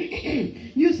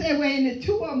glory. You say, when the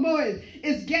two or more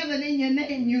is gathered in your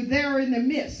name, you there in the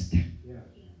midst.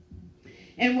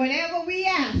 And whatever we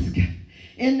ask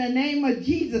in the name of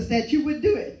Jesus, that you would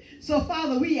do it. So,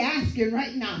 Father, we asking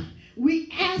right now. We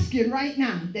asking right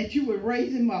now that you would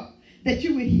raise him up, that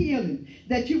you would heal him,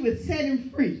 that you would set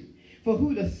him free. For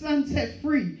who the Son set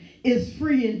free is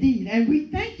free indeed. And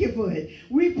we thank you for it.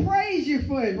 We praise you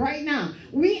for it right now.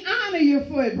 We honor you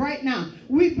for it right now.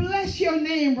 We bless your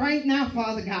name right now,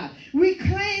 Father God. We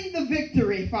claim the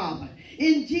victory, Father,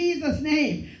 in Jesus'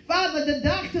 name. Father, the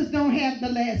doctors don't have the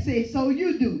last say, so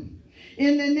you do.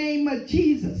 In the name of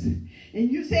Jesus.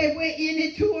 And you say, where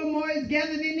any two or more is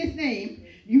gathered in his name,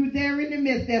 you there in the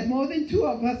midst. There's more than two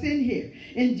of us in here.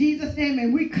 In Jesus' name.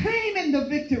 And we claiming the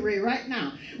victory right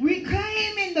now. We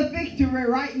claiming the victory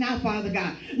right now, Father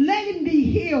God. Let him be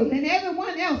healed. And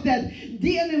everyone else that's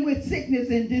dealing with sickness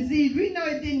and disease, we know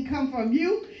it didn't come from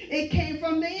you. It came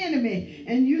from the enemy.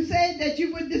 And you said that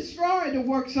you would destroy the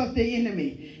works of the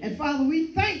enemy. And Father, we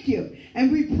thank you. And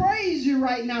we praise you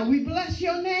right now. We bless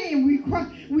your name.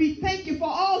 We thank you for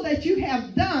all that you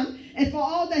have done and for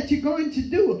all that you're going to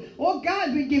do. Oh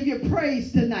God, we give you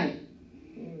praise tonight.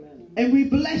 Amen. And we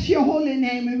bless your holy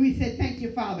name. And we say thank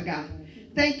you, Father God.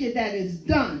 Thank you that it's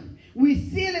done. We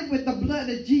seal it with the blood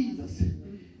of Jesus.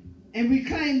 And we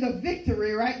claim the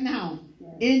victory right now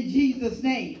in Jesus'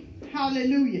 name.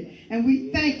 Hallelujah. And we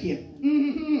thank you.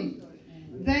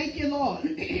 Mm-hmm. Thank you, Lord.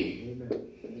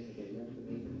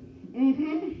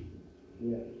 Mm-hmm.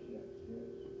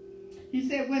 He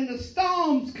said, when the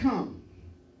storms come,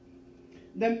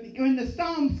 when the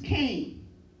storms came,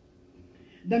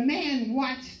 the man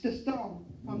watched the storm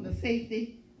from the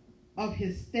safety of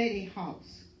his steady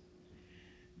house.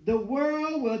 The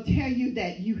world will tell you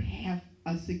that you have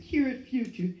a secured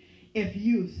future if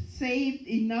you've saved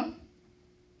enough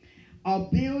or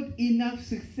build enough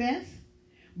success.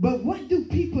 But what do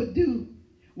people do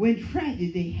when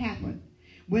tragedy happens?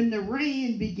 When the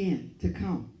rain begins to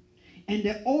come and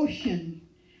the ocean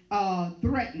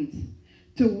threatens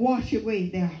to wash away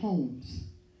their homes.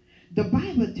 The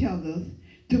Bible tells us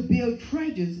to build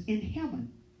treasures in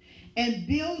heaven and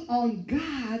build on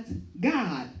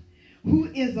God, who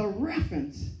is a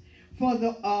reference for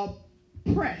the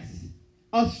oppressed,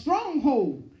 a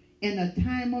stronghold in a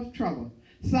time of trouble.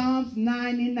 Psalms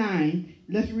 99.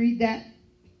 Let's read that.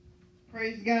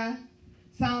 Praise God.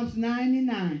 Psalms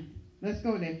 99. Let's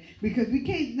go there. Because we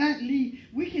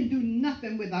can do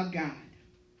nothing without God.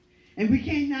 And we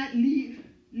cannot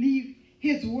leave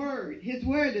his word. His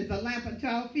word is a lamp unto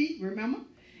our feet, remember?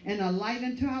 And a light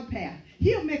unto our path.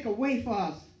 He'll make a way for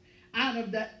us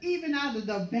even out of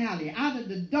the valley, out of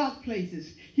the dark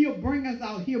places. He'll bring us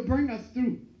out. He'll bring us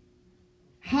through.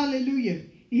 Hallelujah.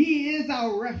 He is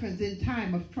our reference in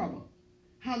time of trouble.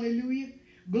 Hallelujah.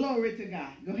 Glory to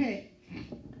God. Go ahead.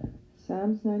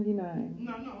 Psalms 99.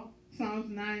 No. Psalms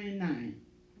 99.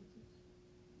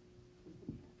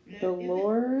 The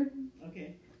Lord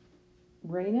Okay.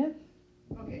 reigneth.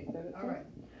 Okay. All right.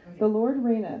 Okay. The Lord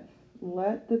reigneth.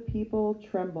 Let the people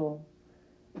tremble.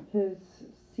 His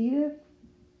seateth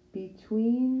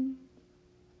between.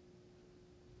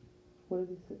 What did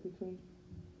he sit between?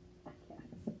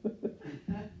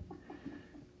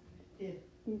 He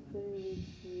says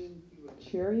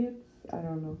chariots. I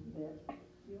don't know.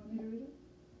 You want me to read it?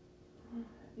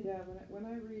 Yeah, when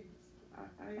I read,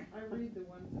 I read the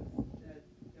ones that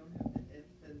don't have the if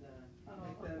and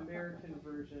like the American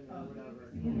version or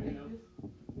whatever. You know?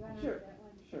 Sure.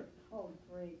 Sure. Oh,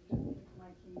 great. Just my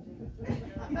King James.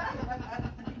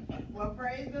 Well,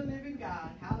 praise the living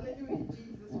God. Hallelujah,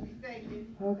 Jesus. We thank you.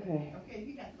 Okay. Okay,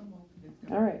 we got some more.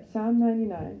 All right. Psalm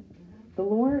 99. The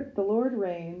Lord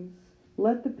reigns.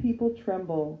 Let the people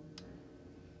tremble.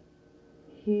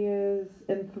 He is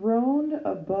enthroned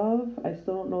above, I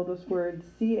still don't know this word,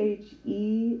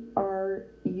 Cherubim.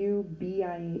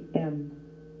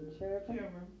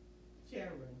 Cherubim.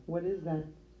 What is that?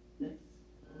 That's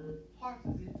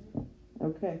horses.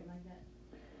 Okay. Like that.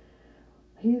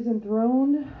 He is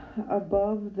enthroned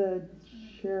above the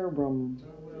cherubim.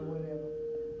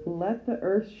 Let the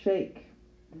earth shake.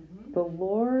 Mm-hmm. The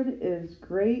Lord is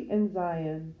great in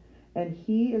Zion, and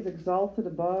he is exalted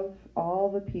above all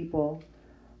the people.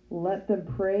 Let them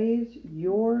praise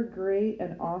your great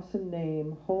and awesome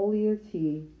name. Holy is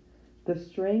he. The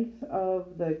strength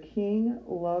of the king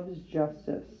loves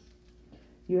justice.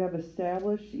 You have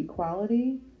established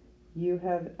equality. You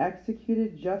have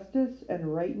executed justice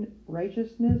and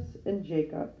righteousness in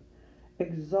Jacob.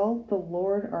 Exalt the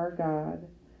Lord our God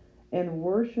and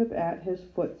worship at his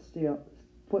footstool.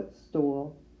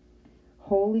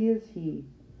 Holy is he.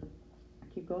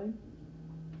 Keep going.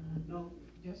 No,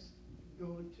 just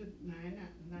go to 9.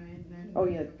 Oh,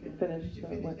 yeah, Okay. finish Did you that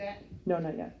finish one. that? No,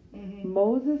 not yet. Mm-hmm.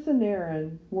 Moses and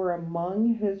Aaron were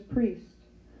among his priests,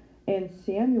 and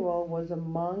Samuel was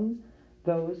among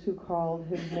those who called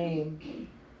his name.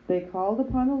 They called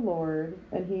upon the Lord,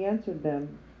 and he answered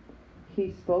them.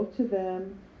 He spoke to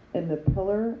them in the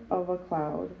pillar of a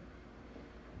cloud.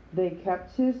 They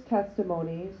kept his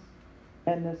testimonies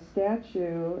and the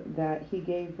statute that he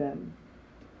gave them.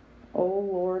 O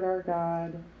Lord our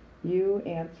God, you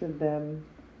answered them.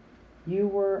 You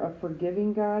were a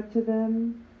forgiving God to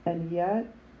them, and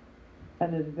yet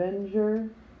an avenger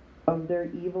of their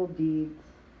evil deeds.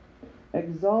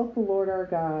 Exalt the Lord our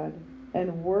God,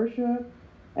 and worship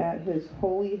at his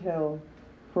holy hill,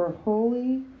 for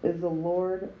holy is the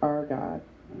Lord our God.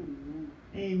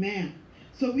 Amen.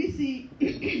 So we see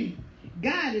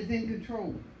God is in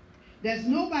control. There's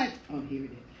nobody, oh, here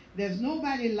it is. There's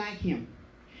nobody like him.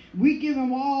 We give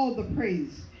him all the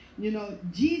praise. You know,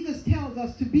 Jesus tells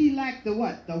us to be like the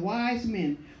what? The wise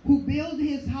men who build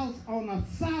his house on a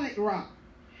solid rock.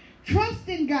 Trust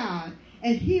in God,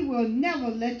 and he will never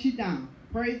let you down.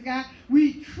 Praise God.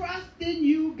 We trust in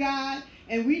you, God,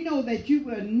 and we know that you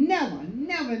will never,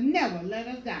 never, never let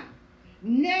us down.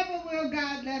 Never will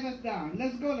God let us down.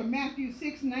 Let's go to Matthew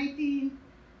 6:19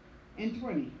 and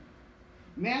 20.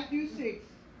 Matthew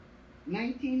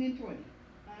 6:19 and 20.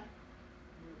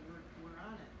 We're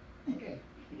on it. Okay,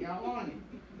 y'all on it.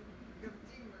 We got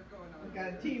teamwork going on. We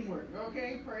got teamwork.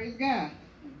 Okay, praise God.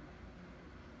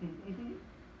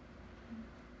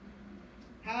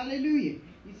 Hallelujah.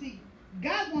 You see,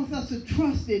 God wants us to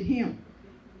trust in him.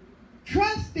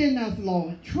 Trust in us,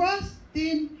 Lord. Trust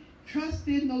in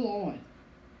the Lord.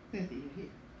 Let's see here.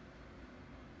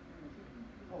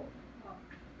 Oh,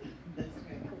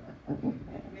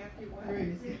 Matthew what?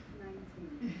 Praise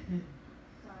 6:19.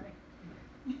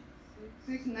 Sorry.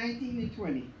 6:19 and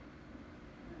 20.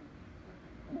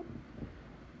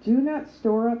 Do not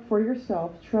store up for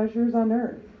yourself treasures on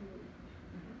earth,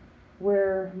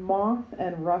 where moth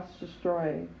and rust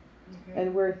destroy, Okay.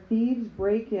 and where thieves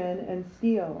break in and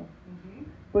steal. Mhm.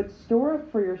 But store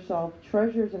up for yourself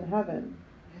treasures in heaven,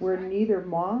 That's where right. neither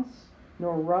moth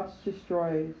nor rust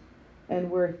destroys, and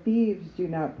where thieves do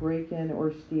not break in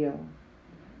or steal.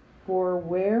 For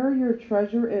where your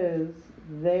treasure is,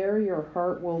 there your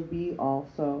heart will be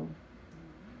also.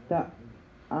 The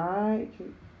eye,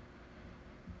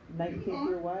 19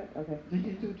 through what? Okay.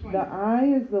 19 through 20. The eye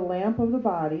is the lamp of the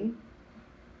body.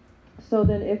 So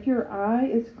then, if your eye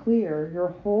is clear, your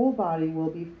whole body will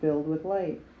be filled with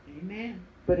light. Amen.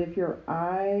 But if your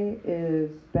eye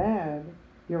is bad,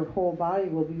 your whole body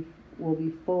will be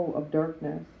full of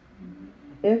darkness.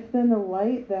 If then the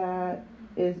light that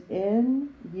is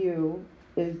in you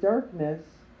is darkness,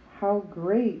 how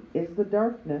great is the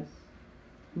darkness?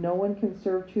 No one can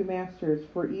serve two masters,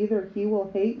 for either he will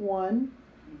hate one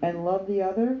and love the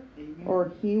other, Amen.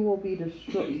 or he will be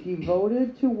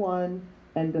devoted to one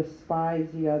and despise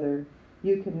the other.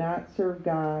 You cannot serve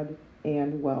God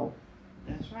and wealth.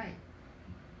 That's right.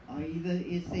 Or either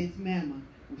it says mammon.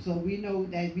 So we know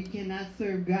that we cannot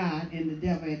serve God and the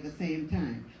devil at the same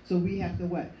time. So we have to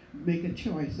what? Make a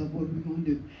choice of what we're going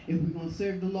to do. If we're going to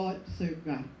serve the Lord, serve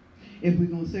God. If we're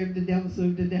going to serve the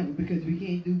devil, because we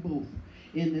can't do both.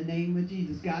 In the name of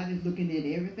Jesus, God is looking at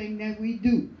everything that we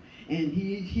do. And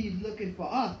he's looking for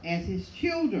us as his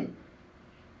children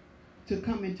to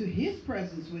come into his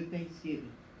presence with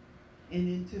thanksgiving and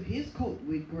into his court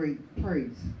with great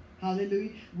praise.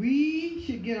 Hallelujah. We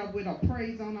should get up with a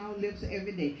praise on our lips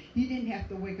every day. He didn't have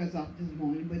to wake us up this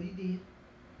morning, but he did.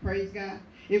 Praise God.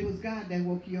 It was God that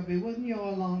woke you up. It wasn't your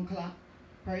alarm clock.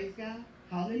 Praise God.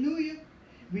 Hallelujah.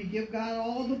 We give God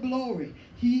all the glory.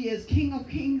 He is King of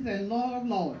kings and Lord of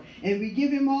lords. And we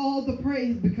give him all the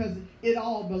praise because it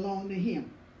all belonged to him.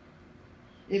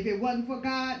 If it wasn't for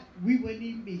God, we wouldn't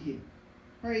even be here.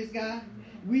 Praise God.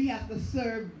 We have to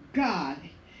serve God.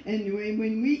 And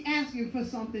when we ask him for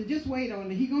something, just wait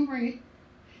on it. He's going to bring it.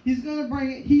 He's going to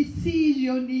bring it. He sees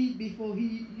your need before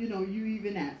you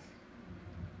even ask.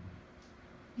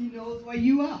 He knows where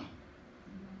you are.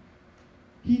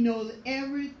 He knows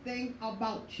everything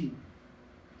about you.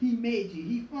 He made you.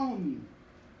 He formed you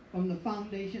from the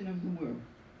foundation of the world.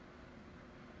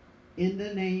 In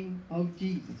the name of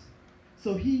Jesus.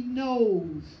 So he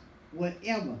knows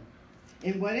whatever.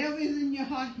 And whatever is in your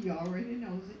heart, he already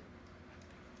knows it.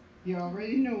 He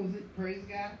already knows it. Praise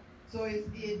God. So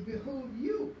it behooves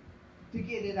you to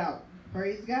get it out.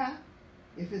 Praise God.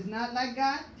 If it's not like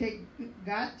God,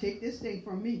 take this thing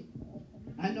from me.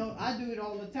 I know I do it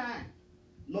all the time.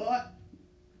 Lord,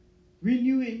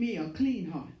 renew in me a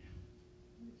clean heart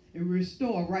and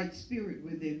restore a right spirit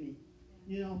within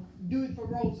me. Do it for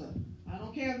Rosa. I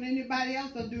don't care if anybody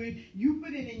else will do it. You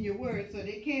put it in your word so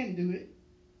they can do it.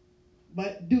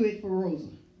 But do it for Rosa.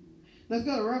 Let's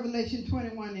go to Revelation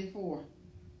 21 and 4.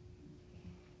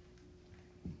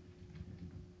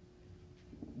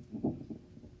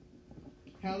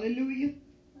 Hallelujah.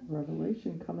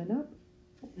 Revelation coming up.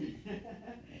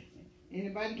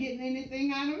 Anybody getting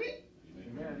anything out of it?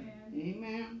 Amen.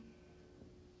 Amen.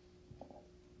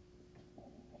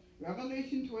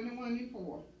 Revelation 21 and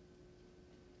 4.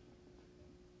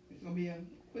 It's going to be a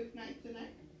quick night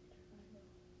tonight.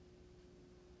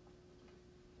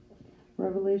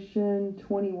 Revelation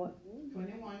 21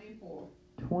 and 4.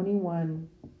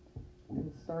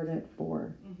 And start at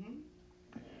 4.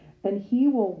 Mm-hmm. And he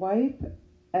will wipe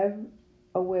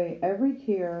away every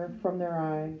tear from their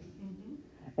eyes,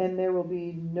 and there will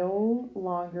be no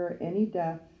longer any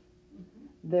death.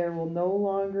 There will no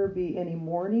longer be any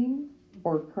mourning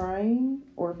or crying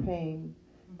or pain.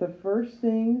 The first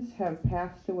things have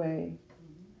passed away.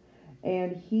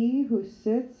 And he who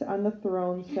sits on the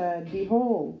throne said,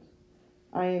 Behold,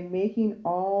 I am making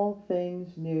all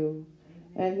things new.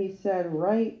 And he said,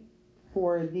 Write,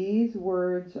 for these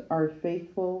words are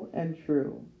faithful and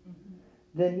true.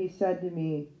 Then he said to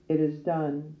me, It is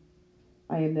done.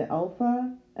 I am the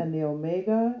Alpha and the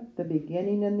Omega, the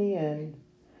beginning and the end.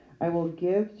 I will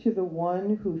give to the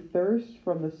one who thirsts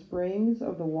from the springs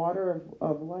of the water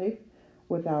of life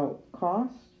without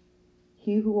cost.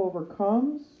 He who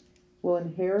overcomes will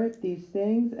inherit these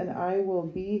things, and I will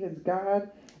be his God,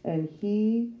 and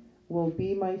he will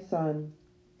be my son.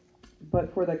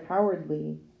 But for the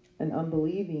cowardly and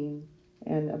unbelieving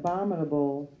and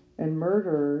abominable and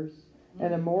murderers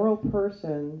and immoral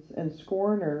persons and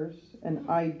scorners and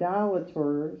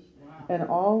idolaters and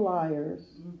all liars,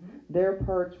 their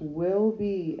parts will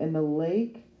be in the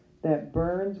lake that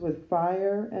burns with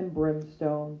fire and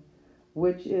brimstone,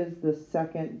 which is the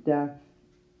second death.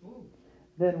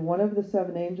 Then one of the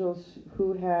 7 angels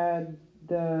who had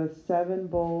the 7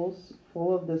 bowls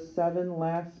full of the 7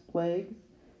 last plagues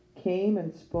came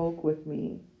and spoke with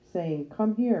me, saying,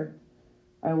 "Come here,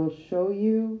 I will show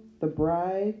you the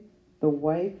bride, the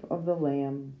wife of the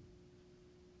Lamb."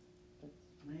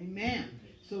 Amen.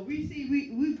 So we see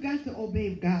we've got to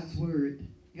obey God's word.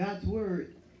 God's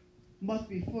word must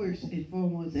be first and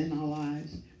foremost in our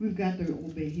lives. We've got to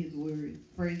obey his word.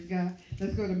 Praise God.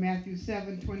 Let's go to Matthew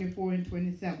 7:24 and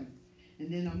 27.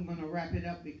 And then I'm going to wrap it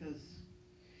up because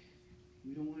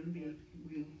we don't want to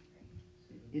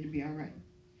it'll be all right.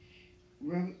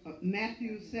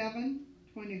 Matthew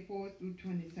 7:24 through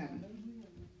 27.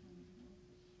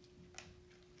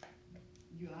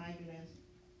 You eyeglass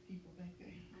people back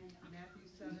there. Matthew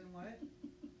 7 what?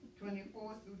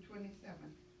 24 through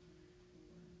 27.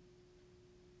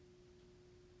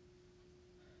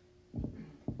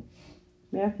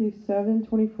 Matthew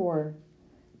 7:24.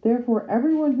 Therefore,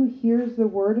 everyone who hears the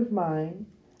word of mine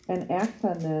and acts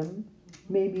on them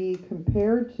may be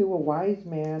compared to a wise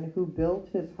man who built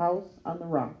his house on the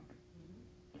rock.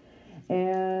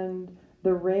 And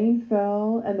the rain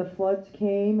fell, and the floods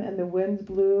came, and the winds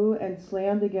blew and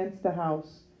slammed against the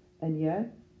house, and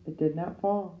yet it did not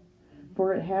fall,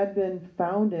 for it had been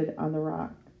founded on the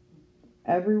rock.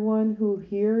 Everyone who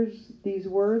hears these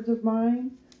words of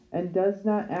mine and does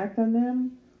not act on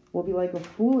them will be like a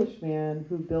foolish man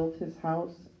who built his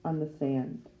house on the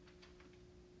sand.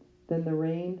 Then the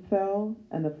rain fell,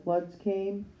 and the floods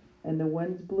came, and the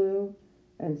winds blew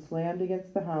and slammed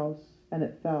against the house, and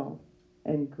it fell,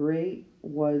 and great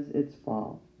was its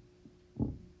fall.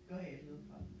 Go ahead, little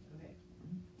father. Go ahead.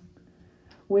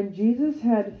 When Jesus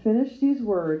had finished these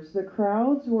words, the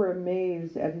crowds were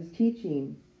amazed at his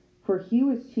teaching, for he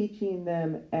was teaching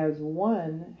them as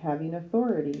one having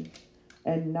authority,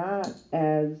 and not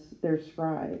as their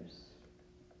scribes.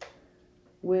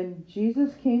 When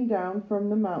Jesus came down from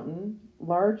the mountain,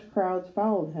 large crowds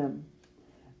followed him,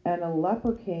 and a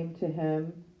leper came to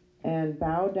him and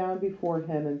bowed down before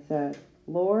him and said,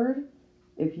 "Lord,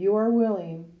 if you are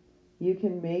willing, you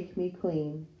can make me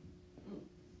clean."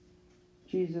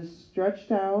 Jesus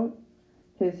stretched out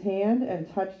his hand and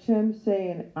touched him,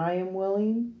 saying, "I am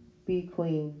willing, be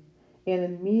clean." And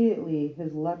immediately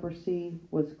his leprosy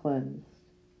was cleansed.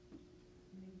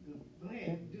 Go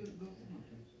ahead. Go.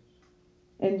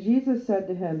 And Jesus said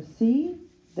to him, "See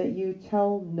that you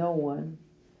tell no one,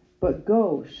 but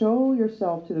go, show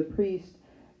yourself to the priest,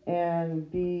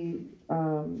 and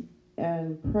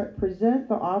present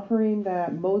the offering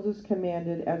that Moses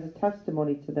commanded as a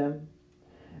testimony to them."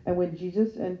 And when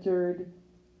Jesus entered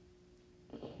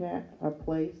a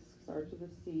place, starts with a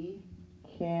C,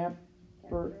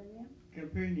 Capernaum,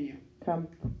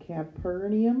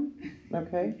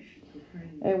 okay?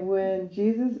 And when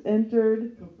Jesus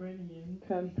entered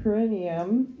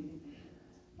Capernaum,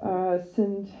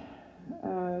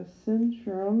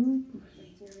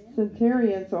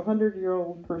 centurion, so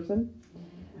 100-year-old person,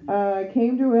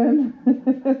 came to him,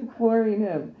 imploring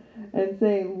him, and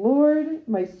saying, "Lord,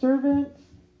 my servant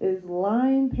is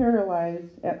lying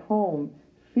paralyzed at home,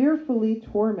 fearfully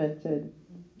tormented."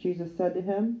 Jesus said to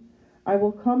him, "I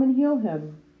will come and heal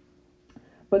him."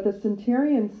 But the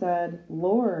centurion said,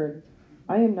 "Lord,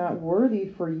 I am not worthy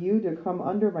for you to come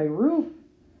under my roof,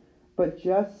 but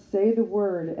just say the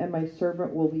word, and my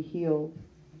servant will be healed.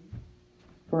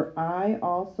 For I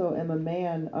also am a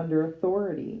man under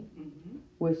authority,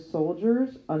 with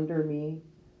soldiers under me.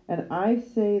 And I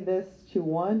say this to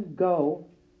one, 'Go,'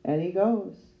 and he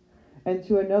goes. And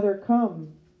to another,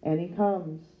 'Come,' and he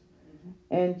comes.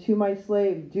 And to my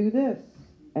slave, 'Do this,'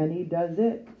 and he does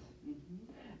it."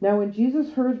 Now when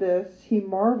Jesus heard this, he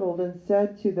marveled and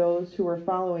said to those who were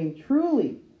following,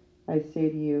 "Truly, I say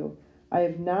to you, I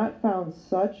have not found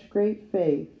such great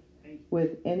faith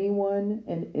with anyone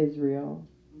in Israel.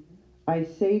 I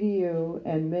say to you,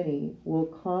 and many will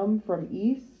come from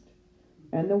east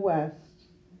and the west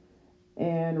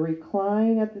and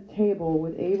recline at the table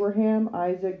with Abraham,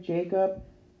 Isaac, Jacob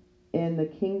in the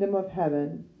kingdom of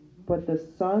heaven. But the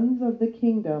sons of the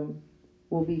kingdom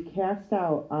will be cast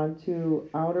out onto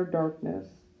outer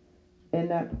darkness. In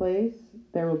that place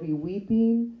there will be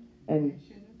weeping and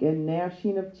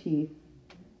gnashing of teeth."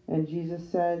 And Jesus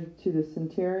said to the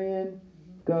centurion,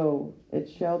 "Go, it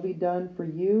shall be done for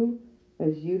you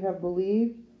as you have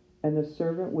believed." And the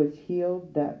servant was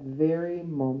healed that very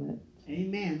moment.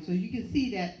 Amen. So you can see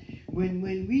that when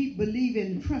we believe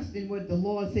and trust in what the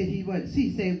Lord said, he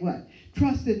said what?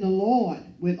 Trust in the Lord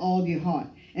with all your heart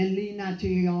and lean not to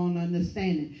your own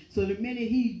understanding. So the minute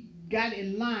he got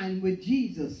in line with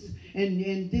Jesus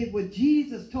and did what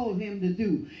Jesus told him to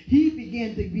do, he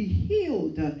began to be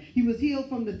healed. He was healed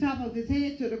from the top of his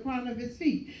head to the crown of his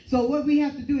feet. So what we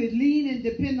have to do is lean and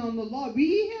depend on the Lord.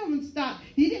 We haven't stopped.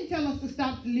 He didn't tell us to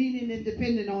stop leaning and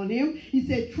depending on him. He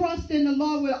said, trust in the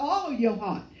Lord with all your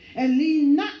heart and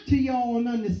lean not to your own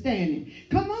understanding.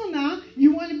 Come on now.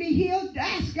 You want to be healed?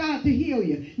 Ask God to heal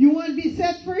you. You want to be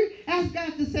set free? Ask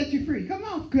God to set you free. Come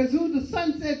on, because who the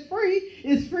Son set free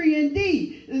is free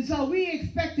indeed. And so we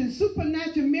expecting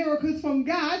supernatural miracles from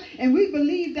God, and we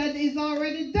believe that is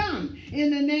already done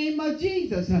in the name of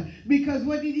Jesus. Because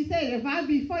what did he say? If I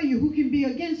be for you, who can be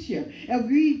against you? If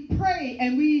we pray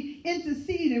and we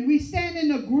intercede and we stand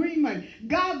in agreement,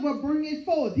 God will bring it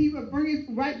forth. He will bring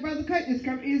it, right, Brother Curtis?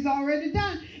 It's already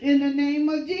done in the name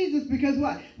of Jesus. Because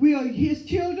what? We are his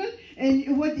children.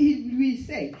 And what did we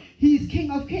say? He's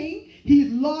King of Kings.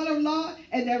 He's Lord of Lords.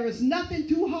 And there is nothing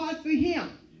too hard for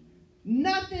him.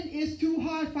 Nothing is too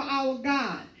hard for our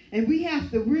God. And we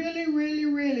have to really, really,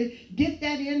 really get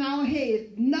that in our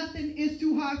head. Nothing is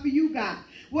too hard for you, God.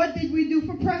 What did we do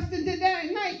for Preston today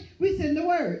at night? We sent the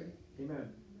word. Amen.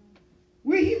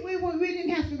 We didn't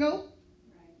have to go.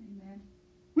 Right. Amen.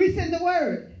 We sent the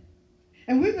word.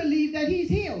 And we believe that he's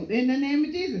healed in the name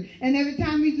of Jesus. And every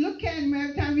time we look at him,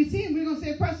 every time we see him, we're going to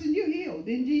say, Preston, you're healed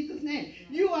in Jesus' name.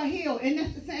 You are healed. And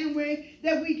that's the same way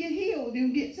that we get healed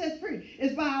and get set free.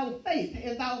 It's by our faith.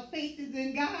 As our faith is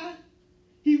in God,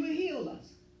 he will heal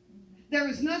us. There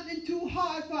is nothing too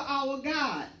hard for our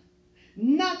God.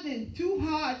 Nothing too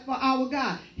hard for our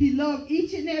God. He loved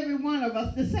each and every one of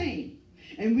us the same.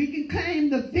 And we can claim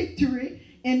the victory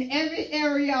in every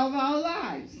area of our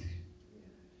lives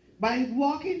by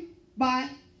walking by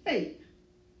faith.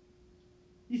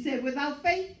 He said, without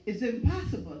faith, it's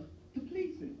impossible to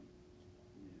please me.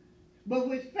 But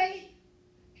with faith,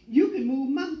 you can move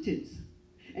mountains.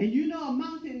 And you know a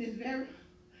mountain is very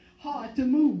hard to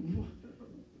move.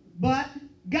 But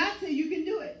God said you can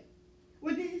do it.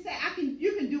 What did he say?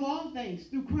 You can do all things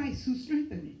through Christ who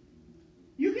strengthens me.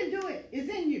 You can do it.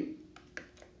 It's in you.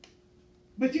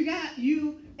 But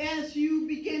as you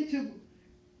begin to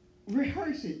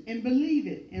rehearse it and believe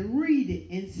it and read it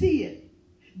and see it,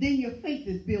 then your faith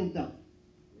is built up.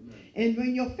 Amen. And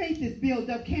when your faith is built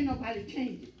up, can't nobody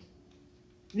change it.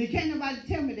 And can't nobody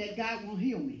tell me that God won't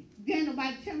heal me. Can't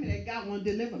nobody tell me that God won't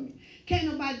deliver me. Can't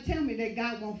nobody tell me that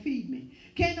God won't feed me.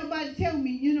 Can't nobody tell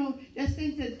me, there's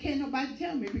things that can't nobody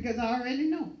tell me because I already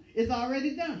know. It's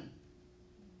already done.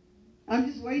 I'm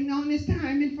just waiting on this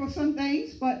timing for some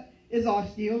things, but it's all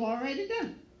still already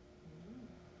done.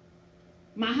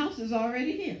 My house is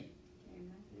already here.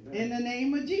 Amen. In the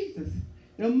name of Jesus.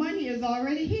 The money is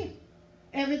already here.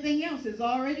 Everything else is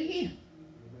already here.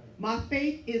 Amen. My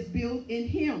faith is built in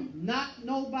him, not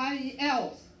nobody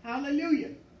else.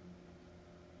 Hallelujah.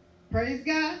 Praise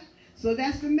God. So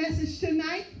that's the message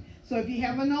tonight. So if you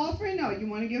have an offering or you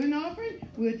want to give an offering,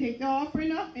 we'll take the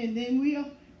offering up and then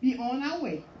we'll be on our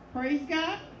way. Praise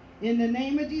God. In the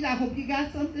name of Jesus. I hope you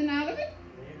got something out of it.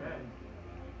 Amen.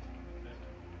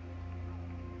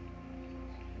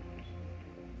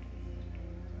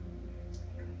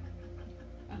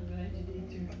 I'm glad you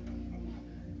did too.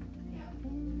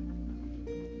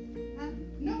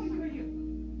 No, it's for you.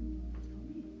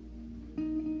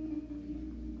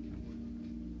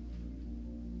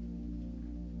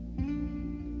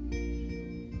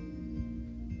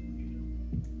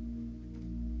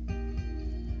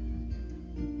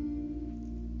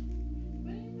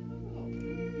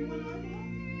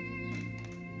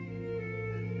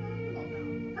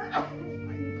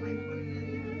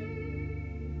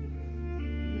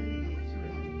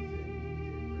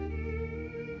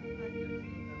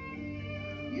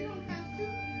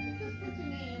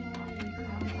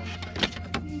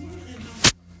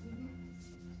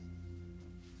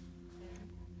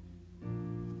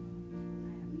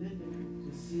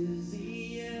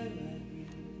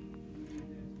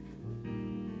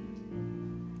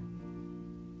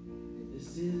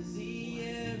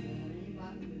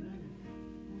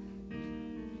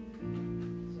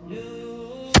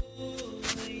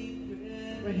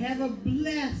 Have a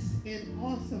blessed and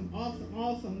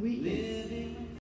awesome weekend.